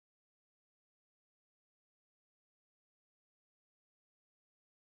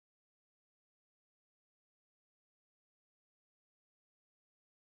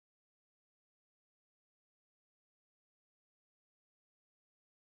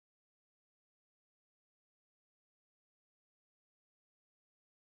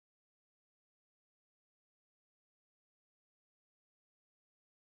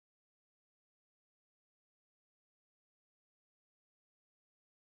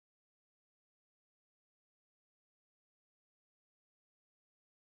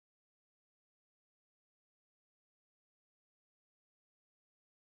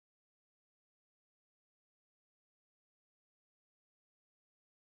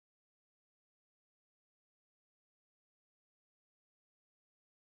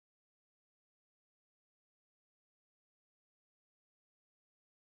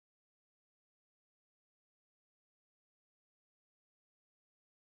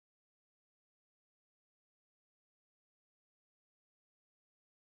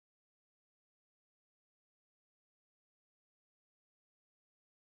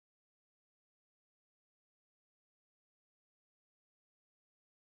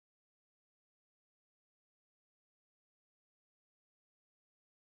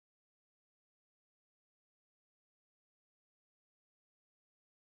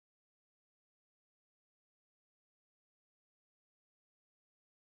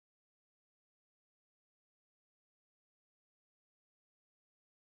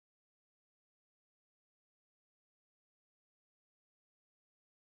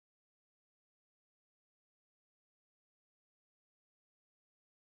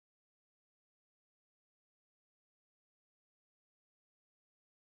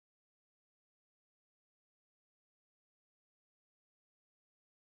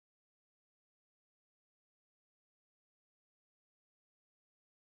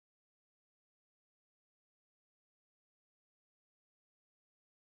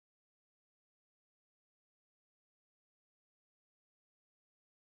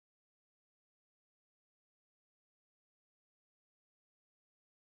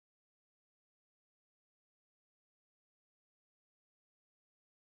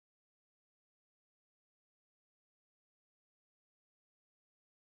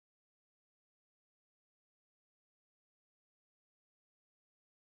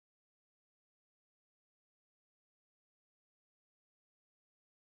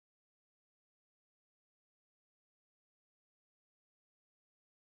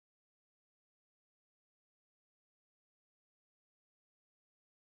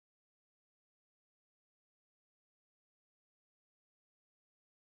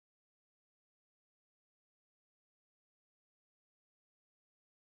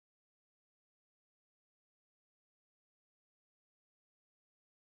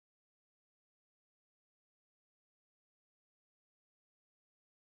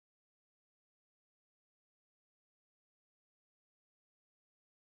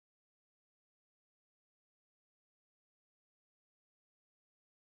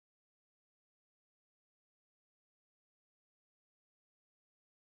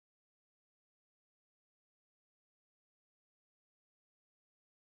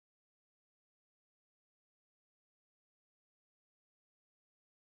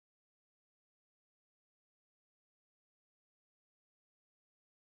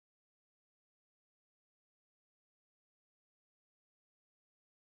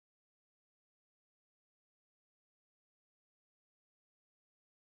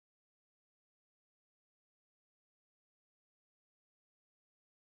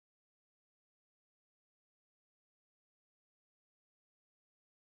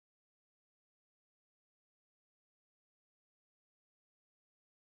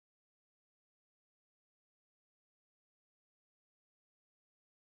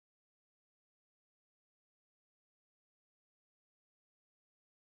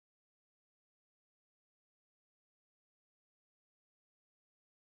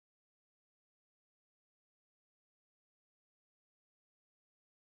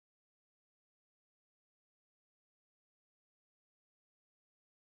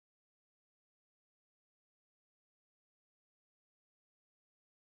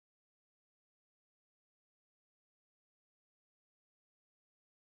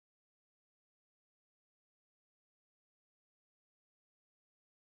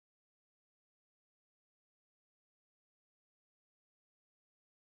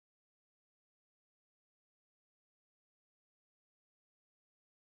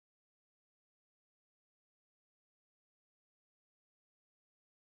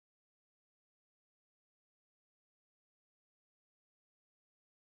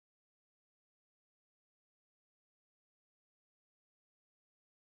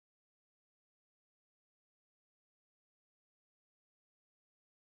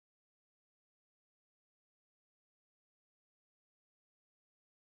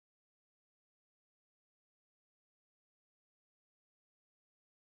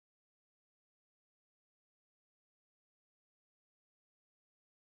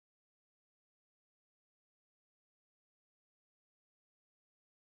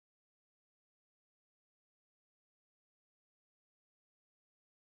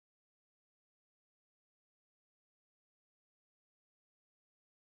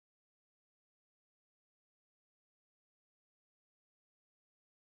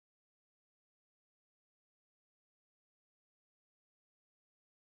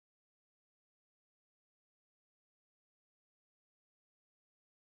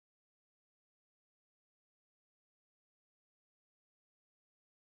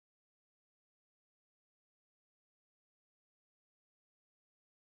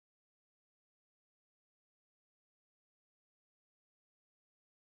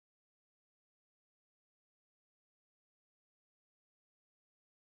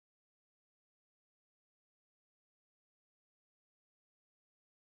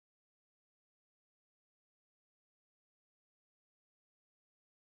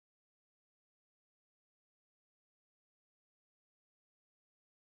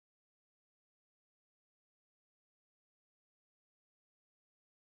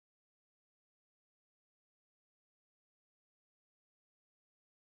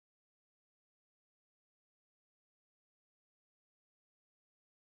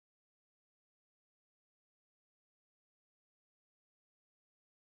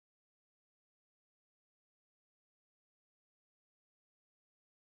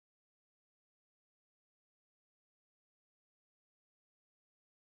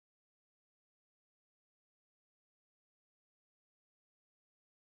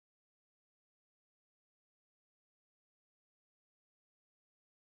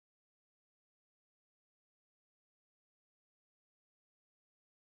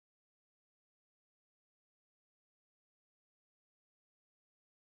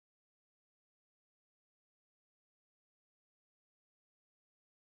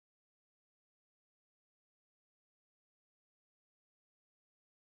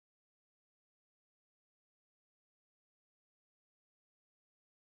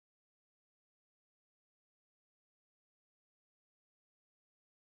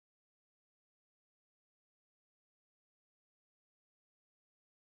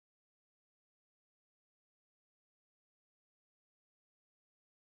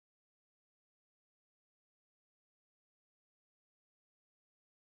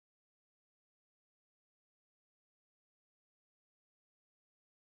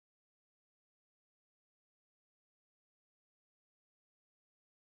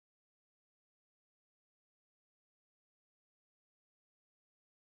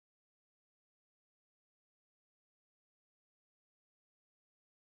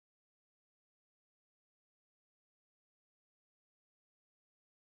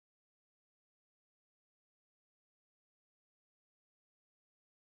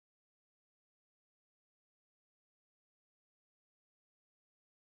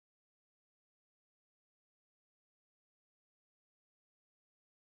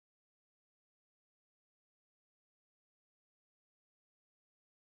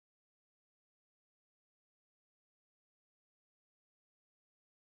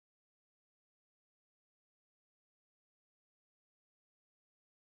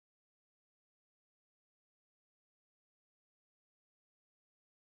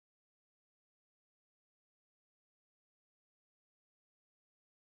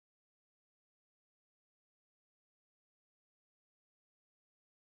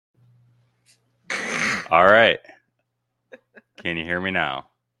All right. Can you hear me now?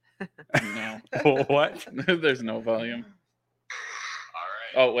 No. What? There's no volume.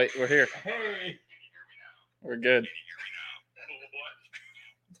 All right. Oh, wait, we're here. Hey. We're good.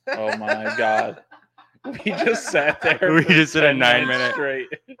 Oh my God. We just sat there. We for just did a 10 9 minutes minute.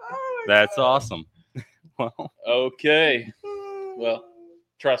 straight. That's awesome. Well, Okay. Well,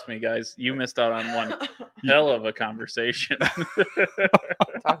 trust me, guys. You missed out on one hell of a conversation.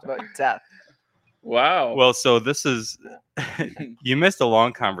 Talked about death. Wow. well, so this is you missed a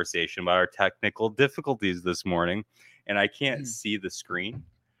long conversation about our technical difficulties this morning, and I can't see the screen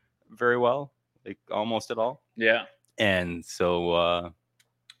very well, like almost at all. Yeah. And so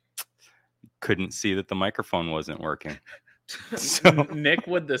couldn't see that the microphone wasn't working. So Nick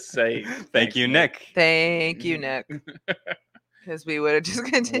with the save. thank Thanks, you, Nick. Thank you, Nick. Because we would have just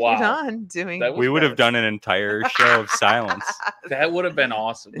continued Wow. on doing. That was We would have harsh. done an entire show of silence. That would have been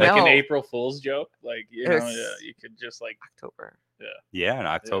awesome. Like an No. April Fool's joke. Like, you know, It's- yeah, you could just like, October. Yeah, and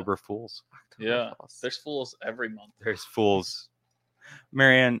October Fools. yeah. Falls. There's fools every month. There's fools.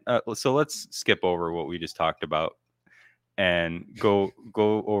 Marianne, so let's skip over what we just talked about and go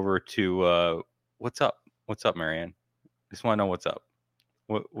over to what's up? What's up, Marianne? Just want to know what's up.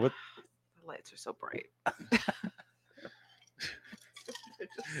 What The lights are so bright.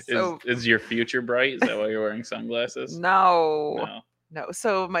 Is your future bright? Is that why you're wearing sunglasses? No.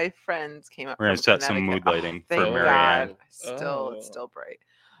 So my friends came up. We're gonna from set some Connecticut. mood lighting Oh, for thank Marianne. God. It's Oh. still bright.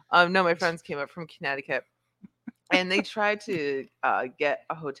 No, my friends came up from Connecticut, and they tried to get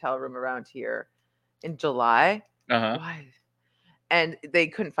a hotel room around here in July. Uh-huh. Why? And they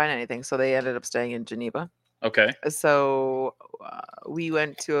couldn't find anything, so they ended up staying in Geneva. Okay. So we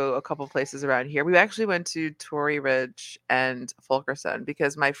went to a couple places around here. We actually went to Tory Ridge and Fulkerson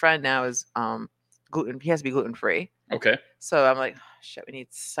because my friend now is gluten. He has to be gluten free. Okay. So I'm like, shit, we need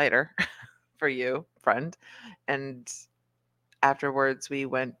cider for you, friend. And afterwards, we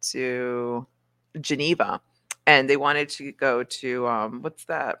went to Geneva, and they wanted to go to what's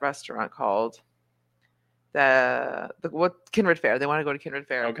that restaurant called? The Kindred Fair. They want to go to Kindred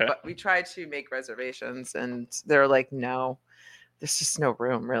Fair. Okay. But we tried to make reservations, and they're like, no, there's just no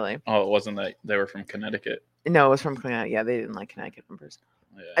room, really. Oh, it wasn't that they were from Connecticut. No, it was from Connecticut. Yeah, they didn't like Connecticut numbers.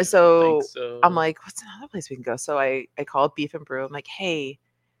 Yeah, I And didn't so think so. I'm like, what's another place we can go? So I called Beef and Brew. I'm like, hey,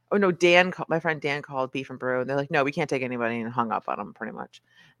 oh no, my friend Dan called Beef and Brew, and they're like, no, we can't take anybody, and hung up on them pretty much.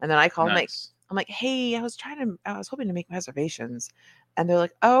 And then I called Nice. I'm like, hey, I was hoping to make reservations. And they're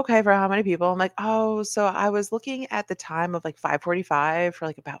like, oh, okay, for how many people? I'm like, oh, so I was looking at the time of like 5:45 for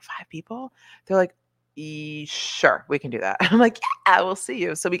like about 5 people. They're like, sure, we can do that. I'm like, yeah, we'll see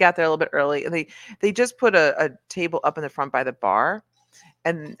you. So we got there a little bit early, and they just put a table up in the front by the bar.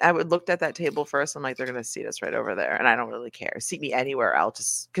 And I looked at that table first. I'm like, they're gonna seat us right over there, and I don't really care. Seat me anywhere. I'll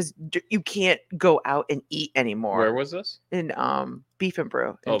just because you can't go out and eat anymore. Where was this? In Beef and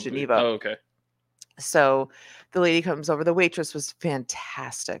Brew in Oh, Geneva. Oh, okay. So the lady comes over. The waitress was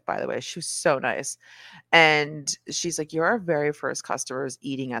fantastic, by the way. She was so nice. And she's like, you're our very first customers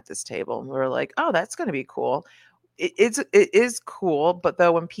eating at this table. And we were like, oh, that's going to be cool. It is cool. But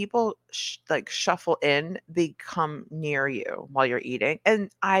though when people shuffle in, they come near you while you're eating. And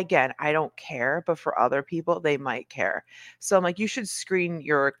I don't care. But for other people, they might care. So I'm like, you should screen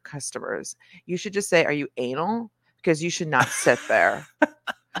your customers. You should just say, are you anal? Because you should not sit there.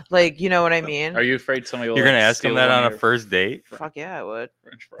 Like, you know what I mean? Are you afraid somebody will You're gonna like, ask him steal that one on of a your first date? Fuck yeah, I would.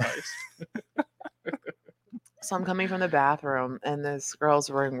 French fries? So I'm coming from the bathroom, and this girl's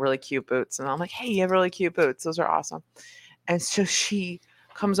wearing really cute boots, and I'm like, hey, you have really cute boots. Those are awesome. And so she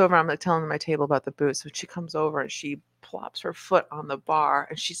comes over. I'm like telling my table about the boots. So she comes over and she plops her foot on the bar,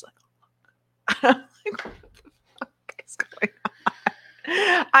 and she's like, I'm like, what the fuck is going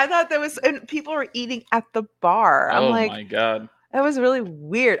on? I thought there was, and people were eating at the bar. I'm Oh like, my God. that was really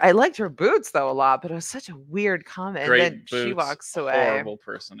weird. I liked her boots though a lot, but it was such a weird comment. Great and then boots. she walks away. Horrible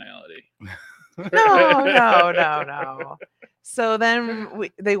personality. No. So then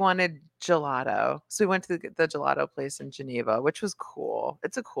they wanted gelato. So we went to the gelato place in Geneva, which was cool.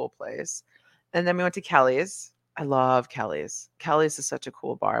 It's a cool place. And then we went to Kelly's. I love Kelly's. Kelly's is such a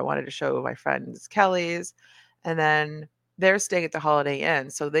cool bar. I wanted to show my friends Kelly's. And then they're staying at the Holiday Inn,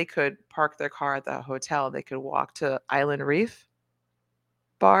 so they could park their car at the hotel. They could walk to Island Reef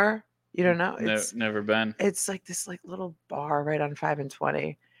bar. You don't know? No, never been. It's like this little bar right on 5 and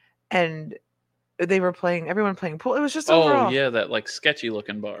 20. And they were everyone playing pool. It was just overall. Oh yeah, that like sketchy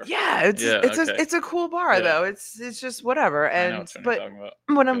looking bar. Yeah, it's a cool bar Yeah. though. It's just whatever. I know And which one but you're talking about.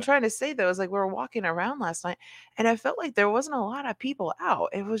 what I'm Yeah. trying to say though is like we were walking around last night, and I felt like there wasn't a lot of people out.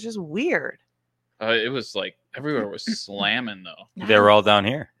 It was just weird. It was like everywhere was slamming though. They were all down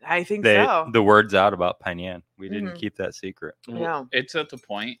here. I think so. The word's out about Penyan. We didn't Mhm. keep that secret. Yeah. It's at the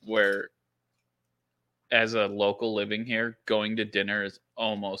point where, as a local living here, going to dinner is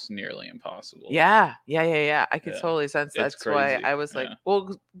almost nearly impossible. Yeah. I could Yeah. totally sense that. It's That's why crazy. I was like, Yeah.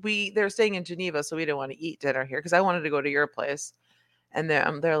 well, they're staying in Geneva, so we didn't want to eat dinner here because I wanted to go to your place. And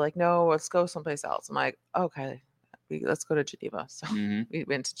they're like, no, let's go someplace else. I'm like, okay, let's go to Geneva. So Mhm. we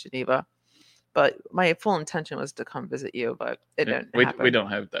went to Geneva. But my full intention was to come visit you, but it Yeah, didn't we happen. don't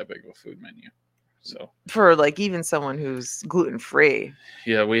have that big of a food menu, so For like even someone who's gluten free.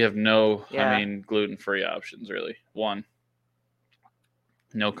 yeah, we have no. Yeah. I mean, gluten-free options really.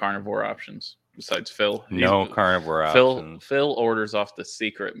 No carnivore options besides Phil. No carnivore Phil options. Phil orders off the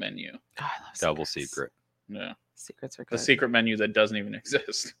secret menu. Oh, I love Double secrets. secret. Yeah, Secrets are the good. secret menu that doesn't even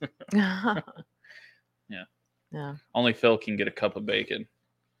exist. yeah. Only Phil can get a cup of bacon.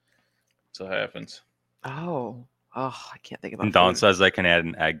 So it happens. Oh, I can't think about And Dawn food. says I can add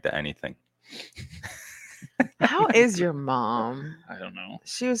an egg to anything. How is your mom? I don't know.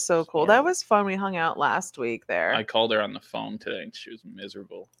 She was so cool. That was fun. We hung out last week there. I called her on the phone today and she was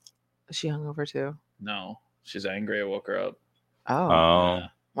miserable. She hung over too. No, she's angry. I woke her up. Oh, Oh, Yeah.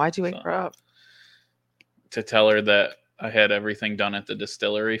 why'd you wake so- her up? To tell her that I had everything done at the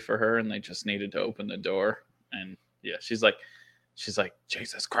distillery for her and they just needed to open the door. And yeah, she's like,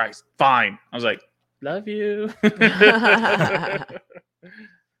 Jesus Christ, fine. I was like, love you.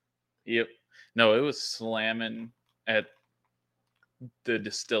 Yep. No, it was slamming at the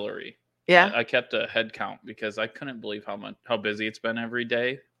distillery. Yeah. I kept a head count because I couldn't believe how busy it's been every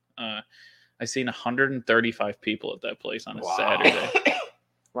day. I seen 135 people at that place on a Saturday.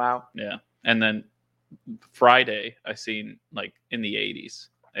 Wow. Yeah. And then Friday, I seen like in the 80s.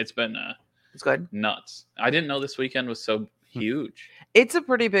 It's been It's good. nuts. I didn't know this weekend was so huge. It's a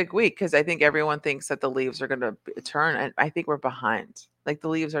pretty big week because I think everyone thinks that the leaves are going to turn, and I think we're behind. Like the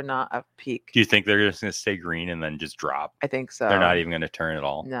leaves are not at peak. do you think they're just going to stay green and then just drop? I think so. They're not even going to turn at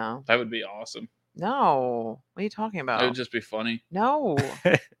all. No. That would be awesome. No. What are you talking It about? would just be funny. No.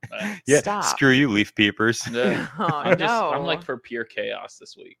 Yeah, Stop. screw you, leaf peepers. Yeah. Oh, I'm like no. for pure chaos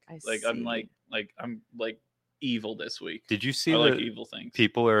this week. I Like I'm see. I'm like evil this week. Did you see I like the evil things.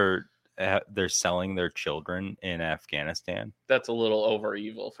 people are they're selling their children in Afghanistan? That's a little over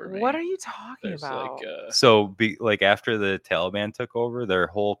evil for me. What are you talking There's about? like So, like after the Taliban took over, their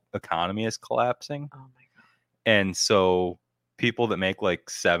whole economy is collapsing, Oh my god. and so people that make like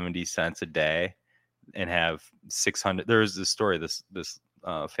 70 cents a day and have 600. There's this story. This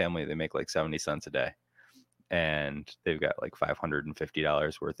family, they make like 70 cents a day, and they've got like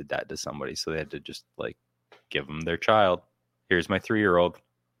 $550 worth of debt to somebody, so they had to just like give them their child. Here's my 3-year-old.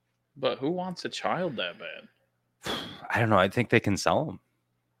 but who wants a child that bad? I don't know. I think they can sell them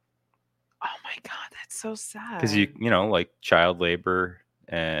Oh my god, that's so sad. because you know, like child labor,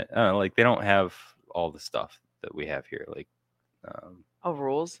 and I don't know, like they don't have all the stuff that we have here. Like, Oh,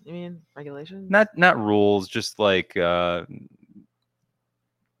 rules? You mean regulations? not rules, just like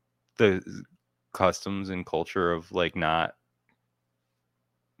the customs and culture of like not,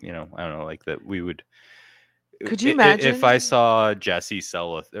 you know, I don't know, like that we would. Could you if I imagine? saw Jesse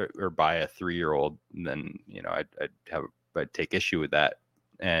sell or buy a 3-year-old, then you know I'd take issue with that.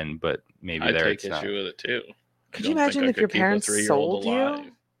 But maybe I there take it's issue not. with it too. Could I you don't think imagine I if your could keep a parents 3-year-old sold you?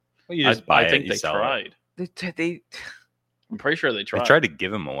 alive. Well, you just buy I it, think you they sell it. tried. They I'm pretty sure they tried. They tried to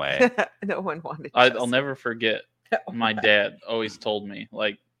give him away. no one wanted. I'll Jesse. never forget. Oh My dad always told me,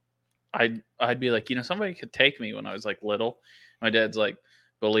 like, I'd be like, you know, somebody could take me when I was like little. My dad's like,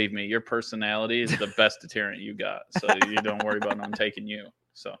 believe me, your personality is the best deterrent you got. So you don't worry about no one taking you.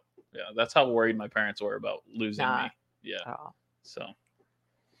 So yeah, that's how worried my parents were about losing me. Not Yeah. Oh. So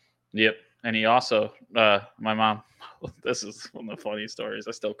yep. And he also my mom, this is one of the funniest stories.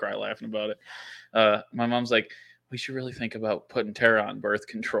 I still cry laughing about it. My mom's like, we should really think about putting Tara on birth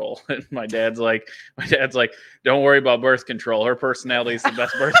control. And my dad's like, don't worry about birth control. Her personality is the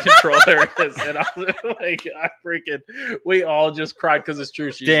best birth control there is. And I was like, we all just cried because it's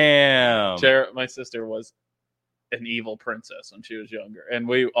true. Damn. Tara, my sister was an evil princess when she was younger, and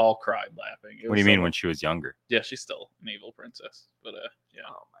we all cried laughing. What do you mean when she was younger? Yeah, she's still an evil princess, but yeah,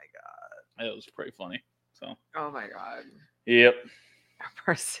 Oh my god. it was pretty funny. So Oh my god. yep.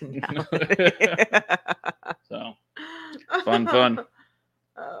 Personality. So fun.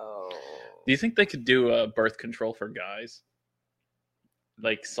 Oh. Do you think they could do birth control for guys,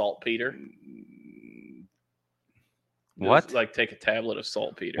 like saltpeter? What? Just, like take a tablet of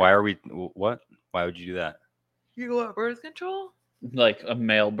saltpeter. Why are we? What? Why would you do that? You want birth control? Like a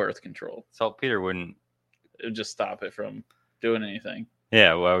male birth control. Saltpeter wouldn't. It would just stop it from doing anything.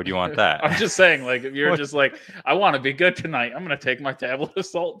 Yeah, why would you want that? I'm just saying, like, if you're What? just like, I want to be good tonight, I'm gonna take my tablet of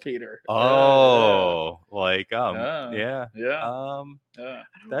saltpeter. Oh, like Yeah. yeah. Yeah. Yeah.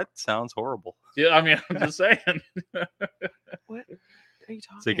 That sounds horrible. Yeah, I mean, I'm just saying. What are you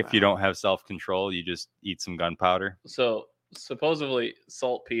talking It's like if about? you don't have self-control, you just eat some gunpowder. So supposedly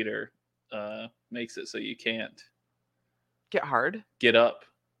saltpeter makes it so you can't Get hard. get up.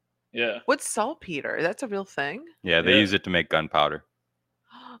 Yeah. What's saltpeter? That's a real thing? Yeah, they Yeah. use it to make gunpowder.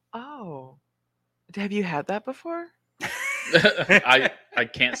 Oh. Have you had that before? I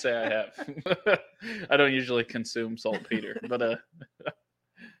can't say I have. I don't usually consume saltpeter, but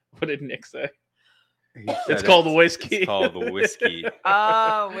what did Nick say? He It's said called whiskey. It's called the whiskey.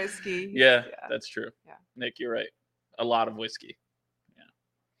 Oh, whiskey. Yeah, that's true. Yeah. Nick, you're right. A lot of whiskey.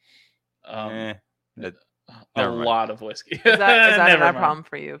 Yeah. Eh, that- A never mind. lot of whiskey. Is that Never not a mind. problem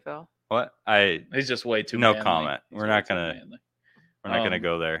for you, Phil? what? He's just way too No manly. comment. He's We're way not too gonna- manly. We're not gonna Um,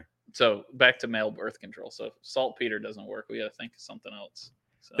 go there. So back to male birth control. So if saltpeter doesn't work, we got to think of something else.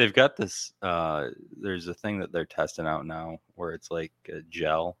 So, They've got this. There's a thing that they're testing out now where it's like a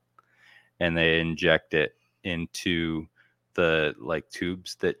gel, and they inject it into the like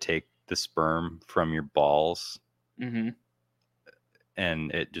tubes that take the sperm from your balls, Mhm.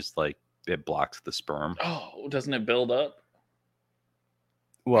 and it just like it blocks the sperm. Oh, doesn't it build up?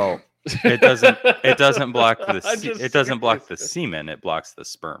 Well, it doesn't. It doesn't block the. I'm Se- just it doesn't block the serious. semen. It blocks the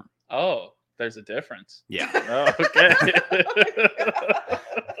sperm. Oh, there's a difference. Yeah. Oh, okay.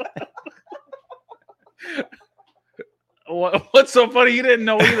 What's so funny? You didn't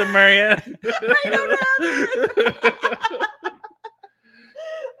know either, Marianne.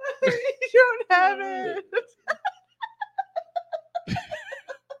 You don't have it.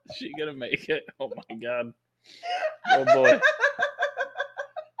 She gonna make it? Oh my god! Oh boy!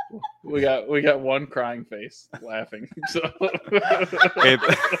 We got one crying face laughing. So Hey,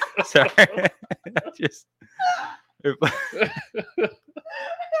 sorry. Just.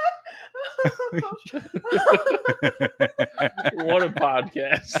 what a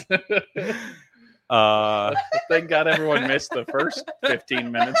podcast! Thank God everyone missed the first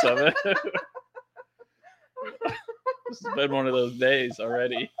 15 minutes of it. This has been one of those days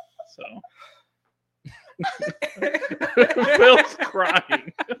already. So Phil's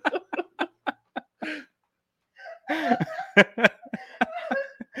crying.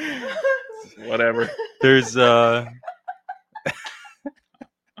 Whatever. There's I'm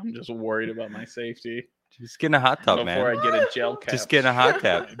just worried about my safety just getting a hot tub, before man. I get a gel cap. Just getting a hot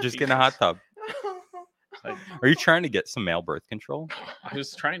tub. Just getting a hot tub. Like, Are you trying to get some male birth control? I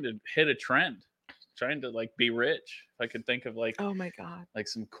was trying to hit a trend, trying to like be rich. If I could think of like Oh my god. like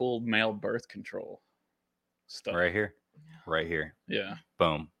some cool male birth control stuff. Right here. Right here. Yeah.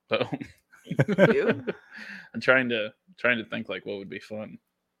 Boom. But You? I'm trying to think like what would be fun.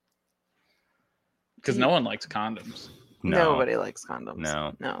 Because no one likes condoms. No. Nobody likes condoms.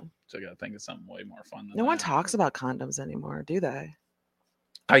 No. No. So I gotta think of something way more fun than No one that. talks about condoms anymore, do they?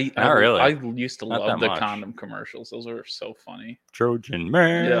 Not really. I used to Not love that the much. condom commercials. Those were so funny. Trojan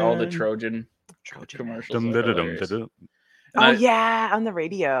man. Yeah, all the Trojan Trojan. commercials. Dum, are da, da, dum, hilarious. da, dum. Oh I- yeah, on the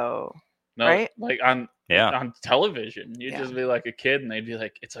radio. No, right? like on Yeah. on television, you'd Yeah. just be like a kid, and they'd be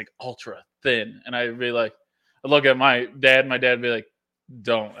like, "It's like ultra thin," and I'd be like, I'd look at my dad. My dad'd be like,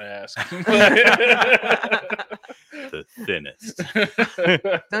 "Don't ask." The thinnest.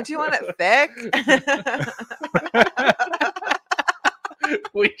 Don't you want it thick?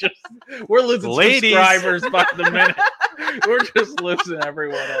 we're losing Ladies. subscribers by the minute. We're just losing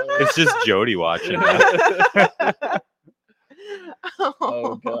everyone. Over. It's just Jody watching. Now.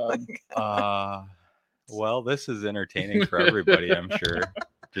 Oh, God. Well, this is entertaining for everybody, I'm sure.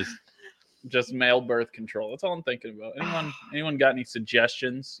 Just male birth control. That's all I'm thinking about. Anyone got any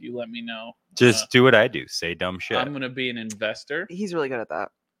suggestions? You let me know. Just do what I do. Say dumb shit. I'm gonna be an investor. He's really good at that.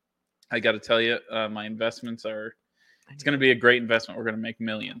 I got to tell you, my investments are. It's going to be a great investment. We're going to make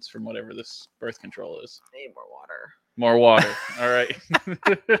millions from whatever this birth control is. I need more water. More water. All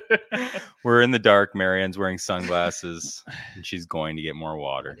right. We're in the dark. Marianne's wearing sunglasses, and she's going to get more I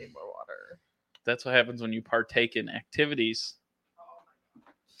water. need more water. That's what happens when you partake in activities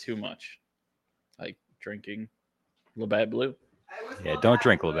too much, like drinking Labatt Blue. Yeah, don't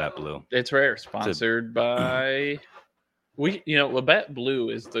drink Labatt Blue. It's rare. Sponsored by Labatt Blue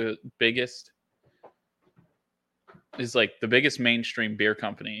is the biggest. Is like the biggest mainstream beer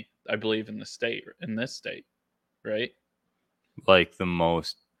company, I believe, in this state, right? Like the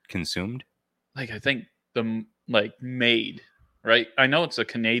most consumed. Like I think made, right? I know it's a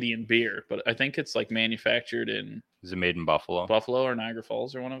Canadian beer, but I think it's like manufactured in Is it made in Buffalo? Buffalo or Niagara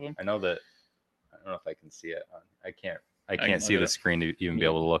Falls or one of them. I know that. I don't know if I can see it. I can't I can can't see look it the up. screen to even be Yeah.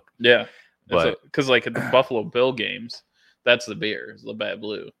 able to look. Yeah, But because like at the Buffalo Bill games, that's the beer, is Labatt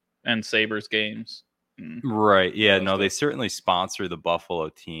Blue, and Sabres games. right, yeah, those no, they stuff. certainly sponsor the Buffalo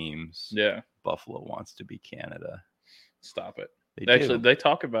teams. Yeah, Buffalo wants to be Canada. stop it. They Actually, do. they've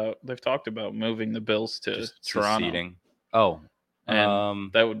talked about moving the Bills to Just Toronto, seceding. Oh,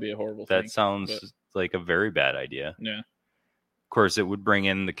 and that would be a horrible thing. that sounds but, like a very bad idea. yeah. Of course, it would bring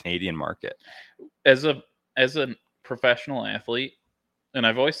in the Canadian market. As a professional athlete, and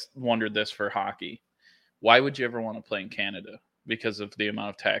I've always wondered this for hockey, why would you ever want to play in Canada? Because of the amount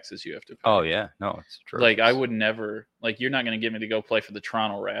of taxes you have to pay. Oh yeah, no, it's true. Like I would never, like, you're not going to get me to go play for the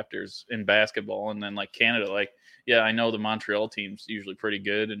Toronto Raptors in basketball, and then like Canada, like, yeah, I know the Montreal team's usually pretty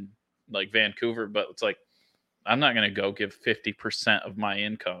good, and like Vancouver, but it's like I'm not going to go give 50% of my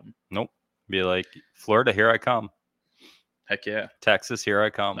income. Nope. Be like, Florida, here I come. Heck yeah. Texas, here I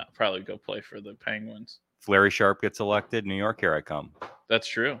come. No, probably go play for the Penguins. If Larry Sharp gets elected, New York, here I come. That's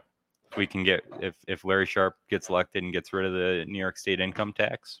true. We can get if Larry Sharp gets elected and gets rid of the New York State income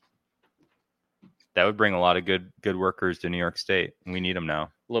tax, that would bring a lot of good workers to New York State. We need them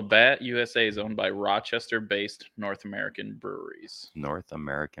now. Labatt USA is owned by Rochester-based North American Breweries. North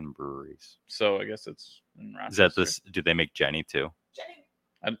American breweries. So I guess it's in Rochester. Is that this? Do they make Jenny too?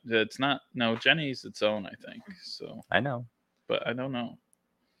 It's not. No, Jenny's its own, I think. So, I know. but I don't know.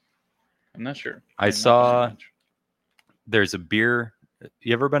 I'm not sure. I Not saw- that much. There's a beer.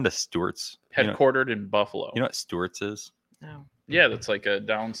 You ever been to Stewart's? Headquartered in Buffalo. You know what Stewart's is? No. Yeah, that's like a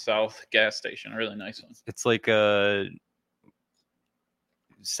down south gas station. A really nice one. It's like a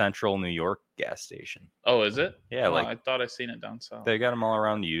central New York gas station. Oh, is it? Yeah, Oh, like I thought I seen it down south. they got them all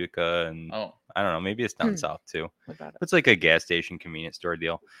around Utica, and Oh, I don't know, maybe it's down south too. What about it? It's like a gas station convenience store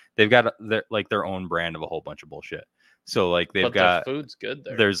deal. They've got their own brand of a whole bunch of bullshit. So like they've but got, the food's good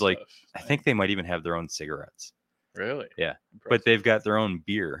there. there's and like- stuff. I think they might even have their own cigarettes, Really. Yeah. but Impressive. they've got their own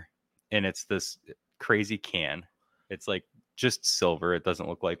beer, and it's this crazy can. It's like just silver. It doesn't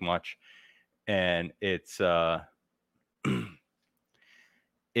look like much, and it's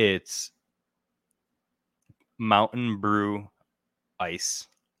it's Mountain Brew Ice.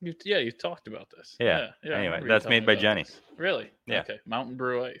 You talked about this. Yeah. I Anyway, remember you that's telling made me by about Jenny. this. Really? Yeah. Okay. Mountain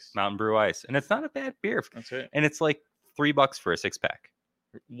Brew Ice. Mountain Brew Ice, and it's not a bad beer. That's it. And it's like $3 for a 6-pack.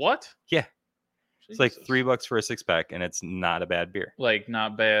 What? Yeah. It's like Jesus. $3 for a 6-pack, and it's not a bad beer. Like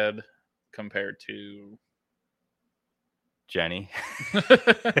not bad compared to Jenny.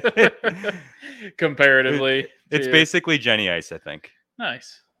 comparatively. It's to- basically Jenny Ice, I think.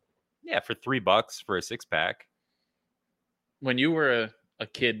 nice. Yeah, for $3 for a 6-pack. When you were a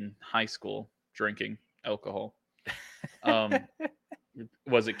kid in high school drinking alcohol,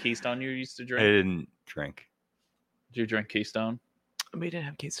 was it Keystone you used to I drink? didn't drink. Did you drink Keystone? We didn't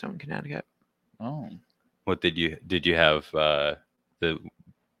have Keystone in Connecticut. Oh, What did you have? The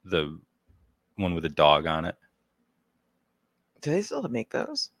one with a dog on it. Do they still make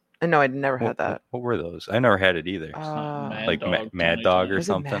those? No, I'd never had that. What were those? I never had it either. it's not Mad like Dog Mad 2020. Dog or Was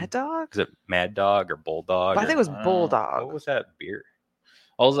something. it Mad Dog? Is it Mad Dog or Bulldog? I think it or- was Oh, Bulldog. What was that beer?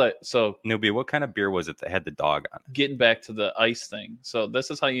 All that. So Newbie, what kind of beer was it that had the dog on it? getting back to the ice thing. So this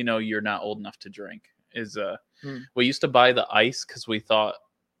is how you know you're not old enough to drink. Is we used to buy the ice because we thought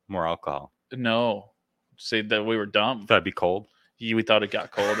More alcohol. no, say that we were dumb. Thought it'd be cold. We thought it got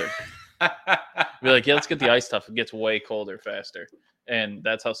colder. We're like, yeah, let's get the ice stuff. It gets way colder faster. And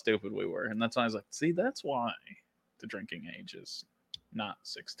that's how stupid we were. And that's why I was like, see, that's why the drinking age is not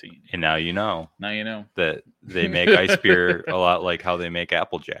 16. And now you know Now you know. that they make ice beer a lot like how they make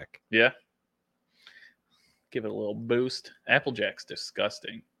Applejack. Yeah. Give it a little boost. Applejack's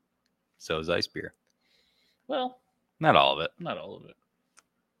disgusting. So is ice beer. Well, Not all of it. not all of it.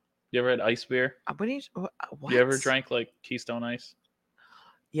 You ever had ice beer? What do you? What? You ever drank like Keystone Ice?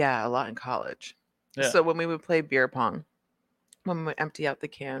 Yeah, a lot in college. Yeah. So when we would play beer pong, when we would empty out the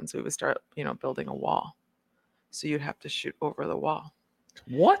cans, we would start, building a wall. So you'd have to shoot over the wall.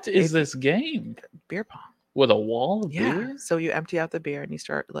 What is If- this game? Beer pong. With a wall of Yeah. beer? So you empty out the beer and you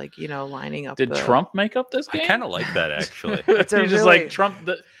start lining up. Did the... Trump make up this I game? kind of like that actually. It's a You're just really- like Trump.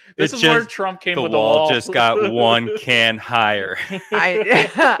 This It's is where just Trump came The with wall the wall. just got one can higher.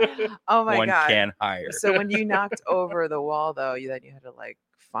 Oh my one god. can higher. So when you knocked over the wall, though, you had to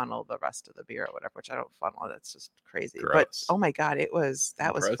funnel the rest of the beer or whatever, which I don't funnel. That's just crazy. Gross. But oh my god, that was fun.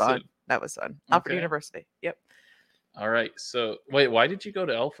 Impressive. That was fun. Alfred Okay. University. Yep. All right. So wait, why did you go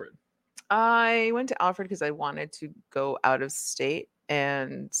to Alfred? I went to Alfred because I wanted to go out of state,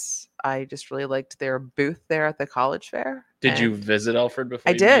 and I just really liked their booth there at the college fair. Did you And visit Alfred before?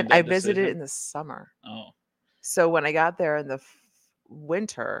 I you did. made that I visited decision? in the summer. Oh, So when I got there in the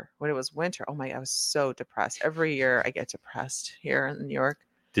winter, when it was winter, oh my, I was so depressed. Every year I get depressed here in New York.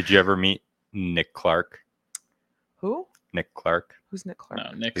 Did you ever meet Nick Clark? Who? Nick Clark? Who's Nick Clark?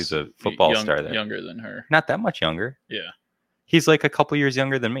 No, Nick's He's a football young- star there. younger than her. Not that much younger. Yeah, He's like a couple years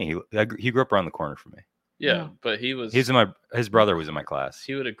younger than me. He grew up around the corner from me. yeah, No. but he was His brother was in my class.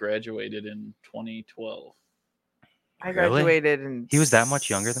 he would have graduated in 2012. I Really? graduated in He was that much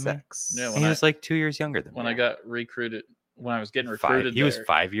younger than me? six. Yeah, He was like 2 years younger than When me. I got recruited, when I was getting Five, recruited, he was there,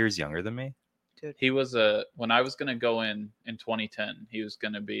 5 years younger than me. He was when I was gonna go in 2010. He was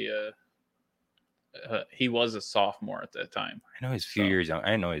gonna be he was a sophomore at that time. I know he's a few So- years young.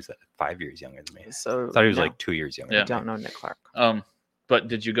 I know he's 5 years younger than me. So I thought he was no, like 2 years younger. Yeah. I don't know Nick Clark. But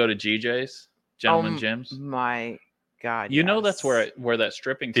did you go to GJ's, Gentleman Gyms? My God, You know that's yes. where that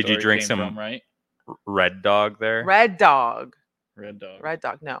stripping. Did you story drink came some- from, right? Red Dog there. Red Dog. Red Dog. Red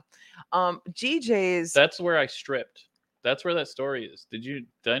Dog. No. GJ's. That's where I stripped. That's where that story is. Did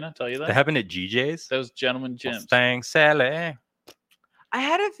I not tell you that? That happened at GJ's. That was Gentleman Gyms. Mustang Sally. I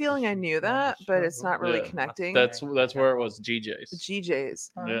had a feeling I knew that, but it's not really Yeah, connecting. That's where it was. GJ's.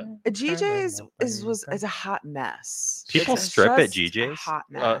 GJ's. Yeah. GJ's is a hot mess. People It's strip at just a GJ's? hot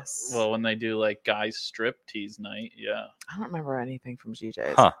mess. Well, when they do like guys strip tease night, yeah, I don't remember anything from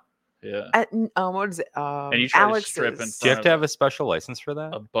GJ's. Huh. yeah, At what is it? you try to strip in Alex's. Do you have front to of have a special license for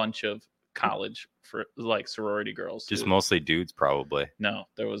that? a bunch of college for like sorority girls. Just who- mostly dudes, probably. No,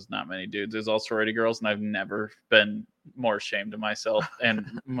 there was not many dudes. There's all sorority girls, and I've never been more ashamed of myself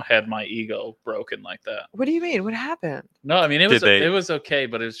and had my ego broken like that. What do you mean? What happened? No, I mean Did they- it was okay,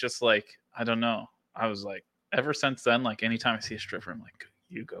 but it was just like I don't know. I was like, ever since then, like anytime I see a stripper, I'm like,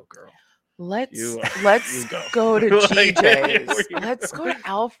 you go, girl. Let's You let's go. go to Like, GJ's. you Let's go to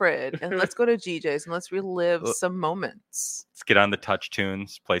Alfred and let's go to GJ's and let's relive some moments. Let's get on the touch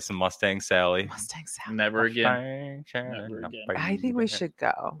tunes, play some Mustang Sally. Mustang Sound. Never again. Never again. I think we should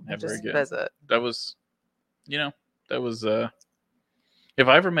go. and Never just again. visit. That was, that was. If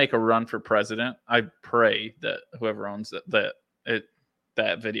I ever make a run for president, I pray that whoever owns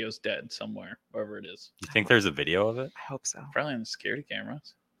that video's dead somewhere, wherever it is. You think there's a video of it? I hope so. Probably on the security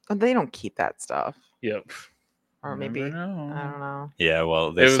cameras. Oh, they don't keep that stuff. Yep. Or maybe I don't know. Yeah, well,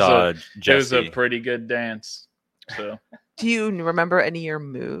 It they was saw It was a Jesse. pretty good dance. So Do you remember any of your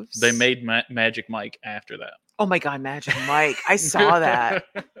moves? they made Magic Mike after that. Oh my God, Magic Mike. I saw that.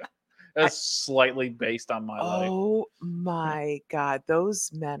 That's slightly based on my life. Oh my God.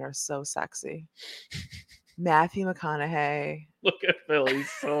 Those men are so sexy. Matthew McConaughey. Look at Phil.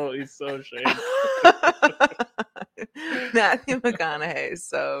 He's so ashamed. Matthew McConaughey is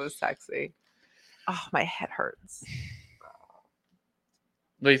so sexy. Oh, my head hurts.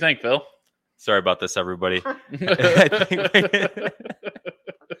 What do you think, Phil? Sorry about this, everybody.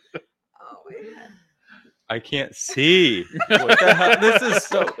 Oh man. I can't see. What the hell?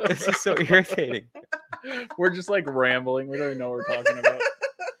 This is so irritating. We're just like rambling. We don't even know what we're talking about.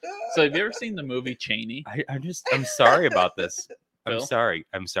 So, have you ever seen the movie Cheney? I'm sorry about this. I'm Phil? sorry.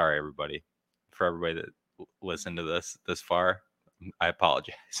 I'm sorry, everybody. For everybody that listened to this far, I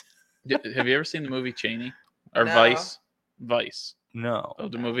apologize. Have you ever seen the movie Cheney or No. Vice? Vice. No, Oh,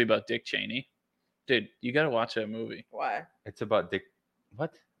 the movie about Dick Cheney. Dude, you got to watch that movie. Why? it's about Dick.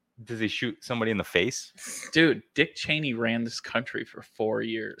 What? Does he shoot somebody in the face? Dude, Dick Cheney ran this country for 4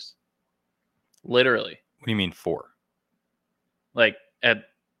 years. Literally. What do you mean 4? Like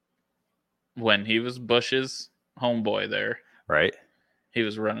when he was Bush's homeboy there, Right? he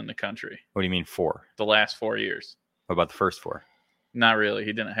was running the country What do you mean 4? the last 4 years. What about the first 4? Not really.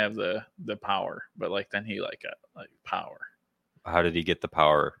 He didn't have the power, but like then he like got like power. How did he get the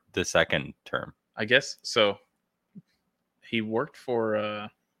power the second term? I guess so. He worked for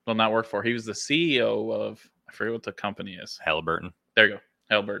not worked for. He was the CEO of, I forget what the company is. Halliburton. There you go,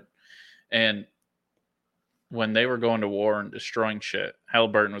 Halliburton. And when they were going to war and destroying shit,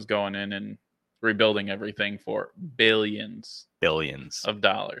 Halliburton was going in and rebuilding everything for billions Billions. of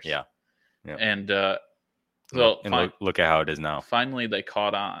dollars. Yeah. Yeah. And And look at how it is now. finally they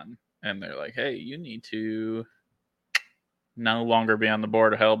caught on, and they're like, "Hey, you need to no longer be on the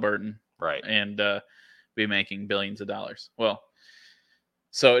board of Halliburton Right. and be making billions of dollars." Well,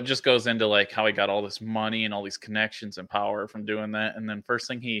 so it just goes into like how he got all this money and all these connections and power from doing that. And then first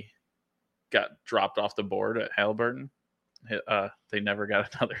thing he got dropped off the board at Halliburton, they never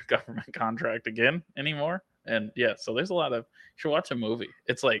got another government contract again anymore. And yeah, so there's a lot of, you should watch a movie.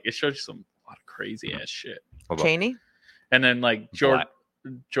 It's like, it shows you a lot of crazy ass shit. What about Cheney? And then like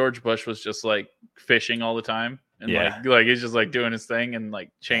George Bush was just like fishing all the time. And Yeah. like he's just like doing his thing, and like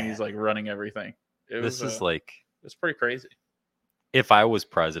Cheney's like running everything. this is like, it's pretty crazy. if I was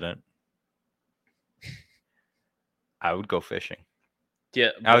president, I would go fishing. Yeah,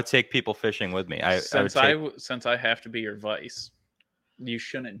 I would take people fishing with me. since I have to be your vice, you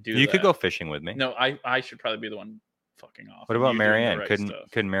shouldn't do that. You could go fishing with me. No, I should probably be the one fucking off. What and about you doing the Marianne? right Couldn't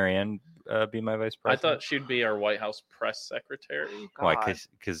stuff. Marianne be my vice I president? thought she'd be our White House press secretary. Why? God.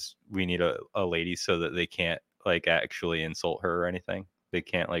 Because we need a lady so that they can't like actually insult her or anything. They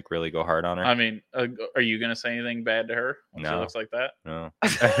can't like really go hard on her. I mean, are you gonna say anything bad to her when she No. looks like that? No.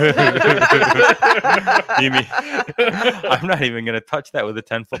 You mean I'm not even gonna touch that with a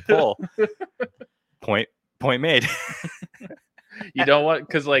 10-foot pole. Point made. You don't want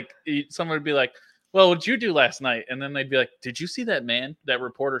because like someone would be like, "Well, what'd you do last night?" And then they'd be like, "Did you see that man, that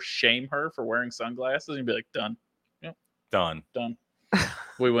reporter, shame her for wearing sunglasses?" And you'd be like, "Done, Done. done,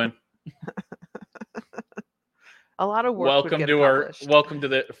 we win." A lot of work. Welcome to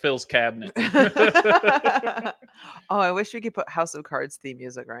the Phil's cabinet. Oh, I wish we could put House of Cards theme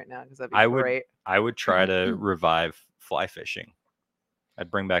music right now because that'd be I would- great. I would try to revive fly fishing.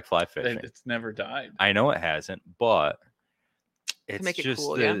 I'd bring back fly fishing. It's never died. I know it hasn't, but it's make it just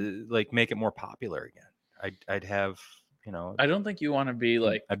cool again? like make it more popular again. I'd have, you know, I don't think you want to be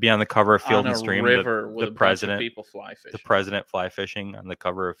like I'd be on the cover of Field on and a Stream. river with the a bunch of president, people fly fishing. the president fly fishing on the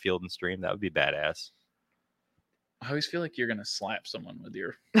cover of Field and Stream. That would be badass. I always feel like you're gonna slap someone with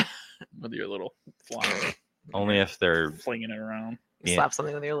your little fly, Only if they're flinging it around. Yeah. Slap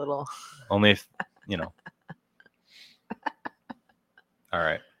something with your little. only if you know. All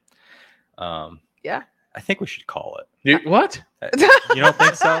right. Yeah. I think we should call it. What? You don't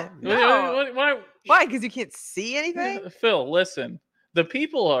think so? No. What? Why? Because you can't see anything. Phil, listen. The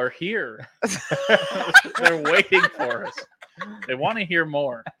people are here. They're waiting for us. They want to hear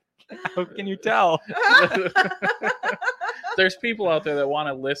more. How can you tell? There's people out there that want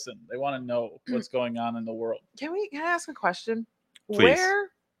to listen. They want to know what's going on in the world. Can I ask a question? Please.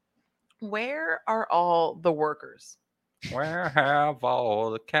 Where are all the workers? Where have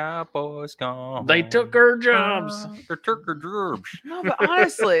all the cowboys gone? They took our jobs. They took our jobs. No, but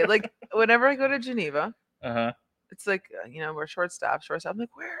honestly, like whenever I go to Geneva, Uh-huh. it's like we're short staffed. I'm like,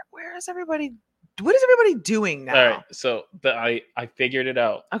 where is everybody? What is everybody doing now? All right. So I figured it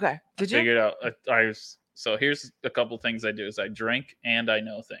out. Okay. Did you? Figured out. So here's a couple things I do: is I drink and I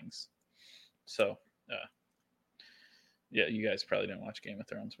know things. So, yeah, you guys probably didn't watch Game of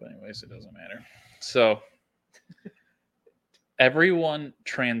Thrones, but anyways, it doesn't matter. So, everyone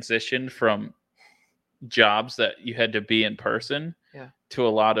transitioned from jobs that you had to be in person, to a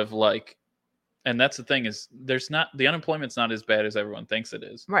lot of like, and that's the thing is the unemployment's not as bad as everyone thinks it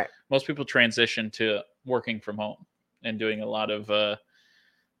is. Right. Most people transition to working from home and doing a lot of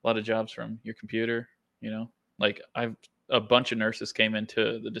jobs from your computer. Like a bunch of nurses came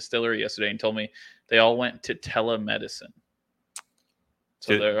into the distillery yesterday and told me they all went to telemedicine.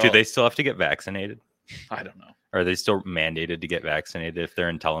 So Do they still have to get vaccinated? I don't know. Are they still mandated to get vaccinated if they're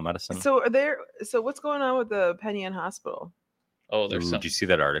in telemedicine? So what's going on with the Penny Ann Hospital? Oh, there's Did you see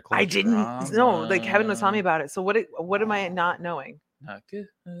that article? I didn't. No, like Kevin was telling me about it. So what am I not knowing? Not good.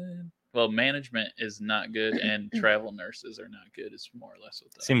 Well, management is not good, and travel nurses are not good. It's more or less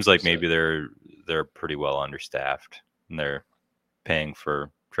what that Seems like said. maybe they're pretty well understaffed and they're paying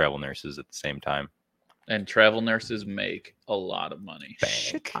for travel nurses at the same time. And travel nurses make a lot of money.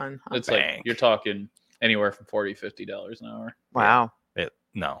 Shit ton. Huh? It's Bank. like you're talking anywhere from $40-$50 an hour. Wow.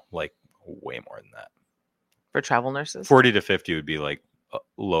 No, like way more than that. For travel nurses. 40 to 50 would be like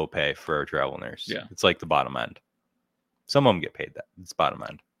low pay for a travel nurse. Yeah. It's like the bottom end. Some of them get paid that. It's bottom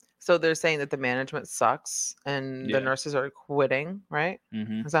end. So they're saying that the management sucks and Yeah. the nurses are quitting, right?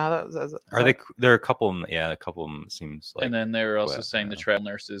 Mm-hmm. Is that how that is Are they? There are a couple of them. Yeah, a couple of them seems like. And then they're also quit, saying the yeah. travel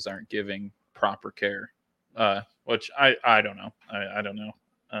nurses aren't giving proper care, which I don't know. I don't know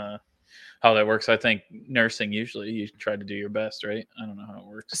how that works. I think nursing usually you try to do your best, right? I don't know how it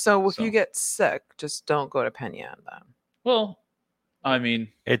works. So if you get sick, just don't go to Penny Ann then. Well, I mean,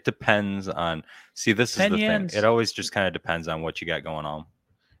 It depends on. See, this is the thing. Penny It always just kind of depends on what you got going on.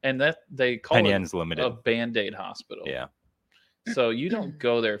 and that they call Penny it Ann's limited. a Band-Aid hospital. Yeah. So you don't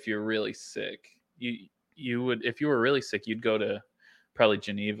go there if you're really sick. You would, if you were really sick, you'd go to probably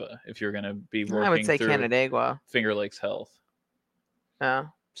Geneva if you're going to be working I would say through Canandaigua. Finger Lakes Health. Yeah.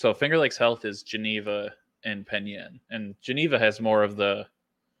 So Finger Lakes Health is Geneva and Penny Ann, and Geneva has more of the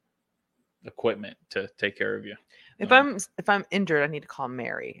equipment to take care of you. If I'm injured, I need to call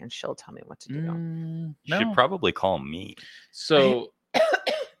Mary and she'll tell me what to do. You should probably call me. So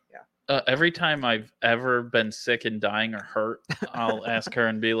Yeah. every time I've ever been sick and dying or hurt, I'll ask her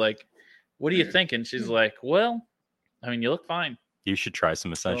and be like, "What do you think?" And she's like, "Well, I mean, you look fine." You should try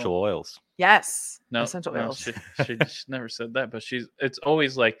some essential oils. Yes. No, Essential no, oils. she never said that, but it's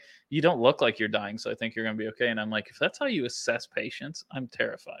always like, you don't look like you're dying, so I think you're gonna be okay. And I'm like, if that's how you assess patients, I'm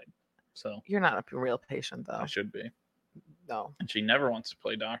terrified. So You're not a real patient, though. I should be. No. And she never wants to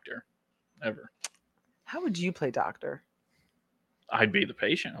play doctor, ever. How would you play doctor? I'd be the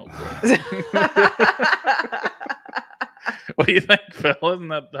patient, hopefully. What do you think, Phil? Isn't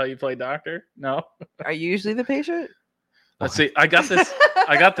that how you play doctor? No. Are you usually the patient? Let's see. I got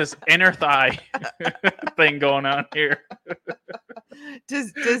this inner thigh thing going on here.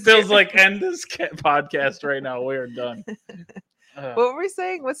 Does Feels like end this podcast right now. We are done. What were we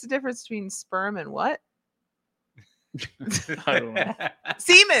saying? What's the difference between sperm and what? I don't know.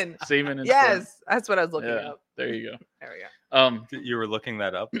 Semen. Semen and Yes, that's what I was sperm. looking Yeah, up. there you go. There we go. You were looking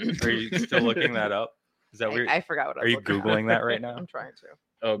that up? Are you still looking that up? Is that weird? I forgot what I Are was you looking up. Googling that right now? I'm trying to.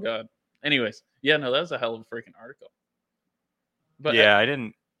 Oh God. Anyways, yeah, no, that was a hell of a freaking article. But Yeah, I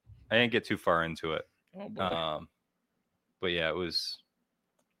didn't get too far into it. oh boy. But yeah, it was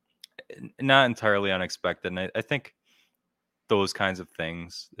not entirely unexpected. And I think those kinds of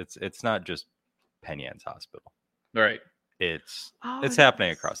things, it's not just Penn Yan's hospital. Right. It's Oh, happening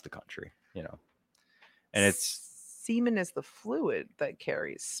yes. across the country, and it's semen is the fluid that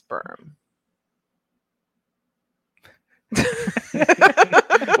carries sperm.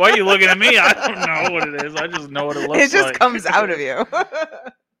 Why are you looking at me? I don't know what it is. I just know what it looks like. It just comes out of you.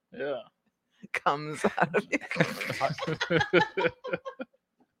 Yeah. Comes out of you.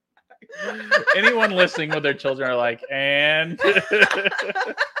 Anyone listening with their children are like, and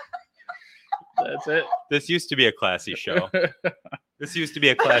that's it. this used to be a classy show. This used to be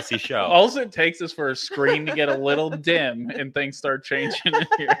a classy show. All it takes is for a screen to get a little dim and things start changing in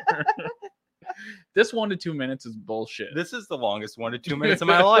here. This 1 to 2 minutes is bullshit. This is the longest 1 to 2 minutes of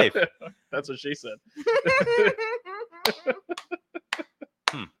my life. That's what she said.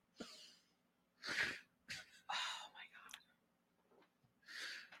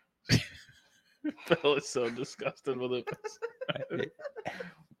 Phil is so disgusted with it.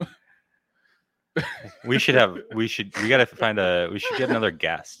 We should get another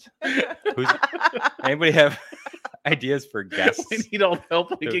guest. Anybody have ideas for guests? We need all the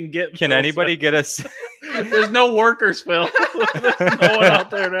help we can get. Can Phil anybody said. get us? There's no workers, Phil. There's no one out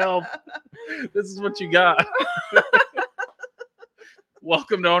there to help. This is what you got.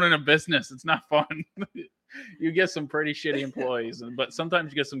 Welcome to owning a business. It's not fun. You get some pretty shitty employees, but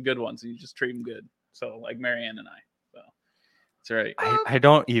sometimes you get some good ones, and you just treat them good. So, like Marianne and I. So, that's right.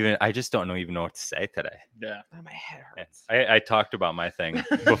 I just don't even know what to say today. Yeah. Oh, my head hurts. I talked about my thing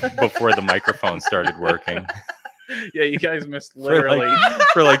before the microphone started working Yeah, you guys missed literally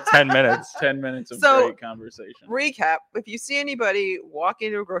for like 10 minutes. 10 minutes of So, great conversation. Recap: if you see anybody walk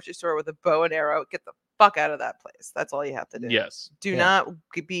into a grocery store with a bow and arrow, get the fuck out of that place. That's all you have to do. Yes. Do not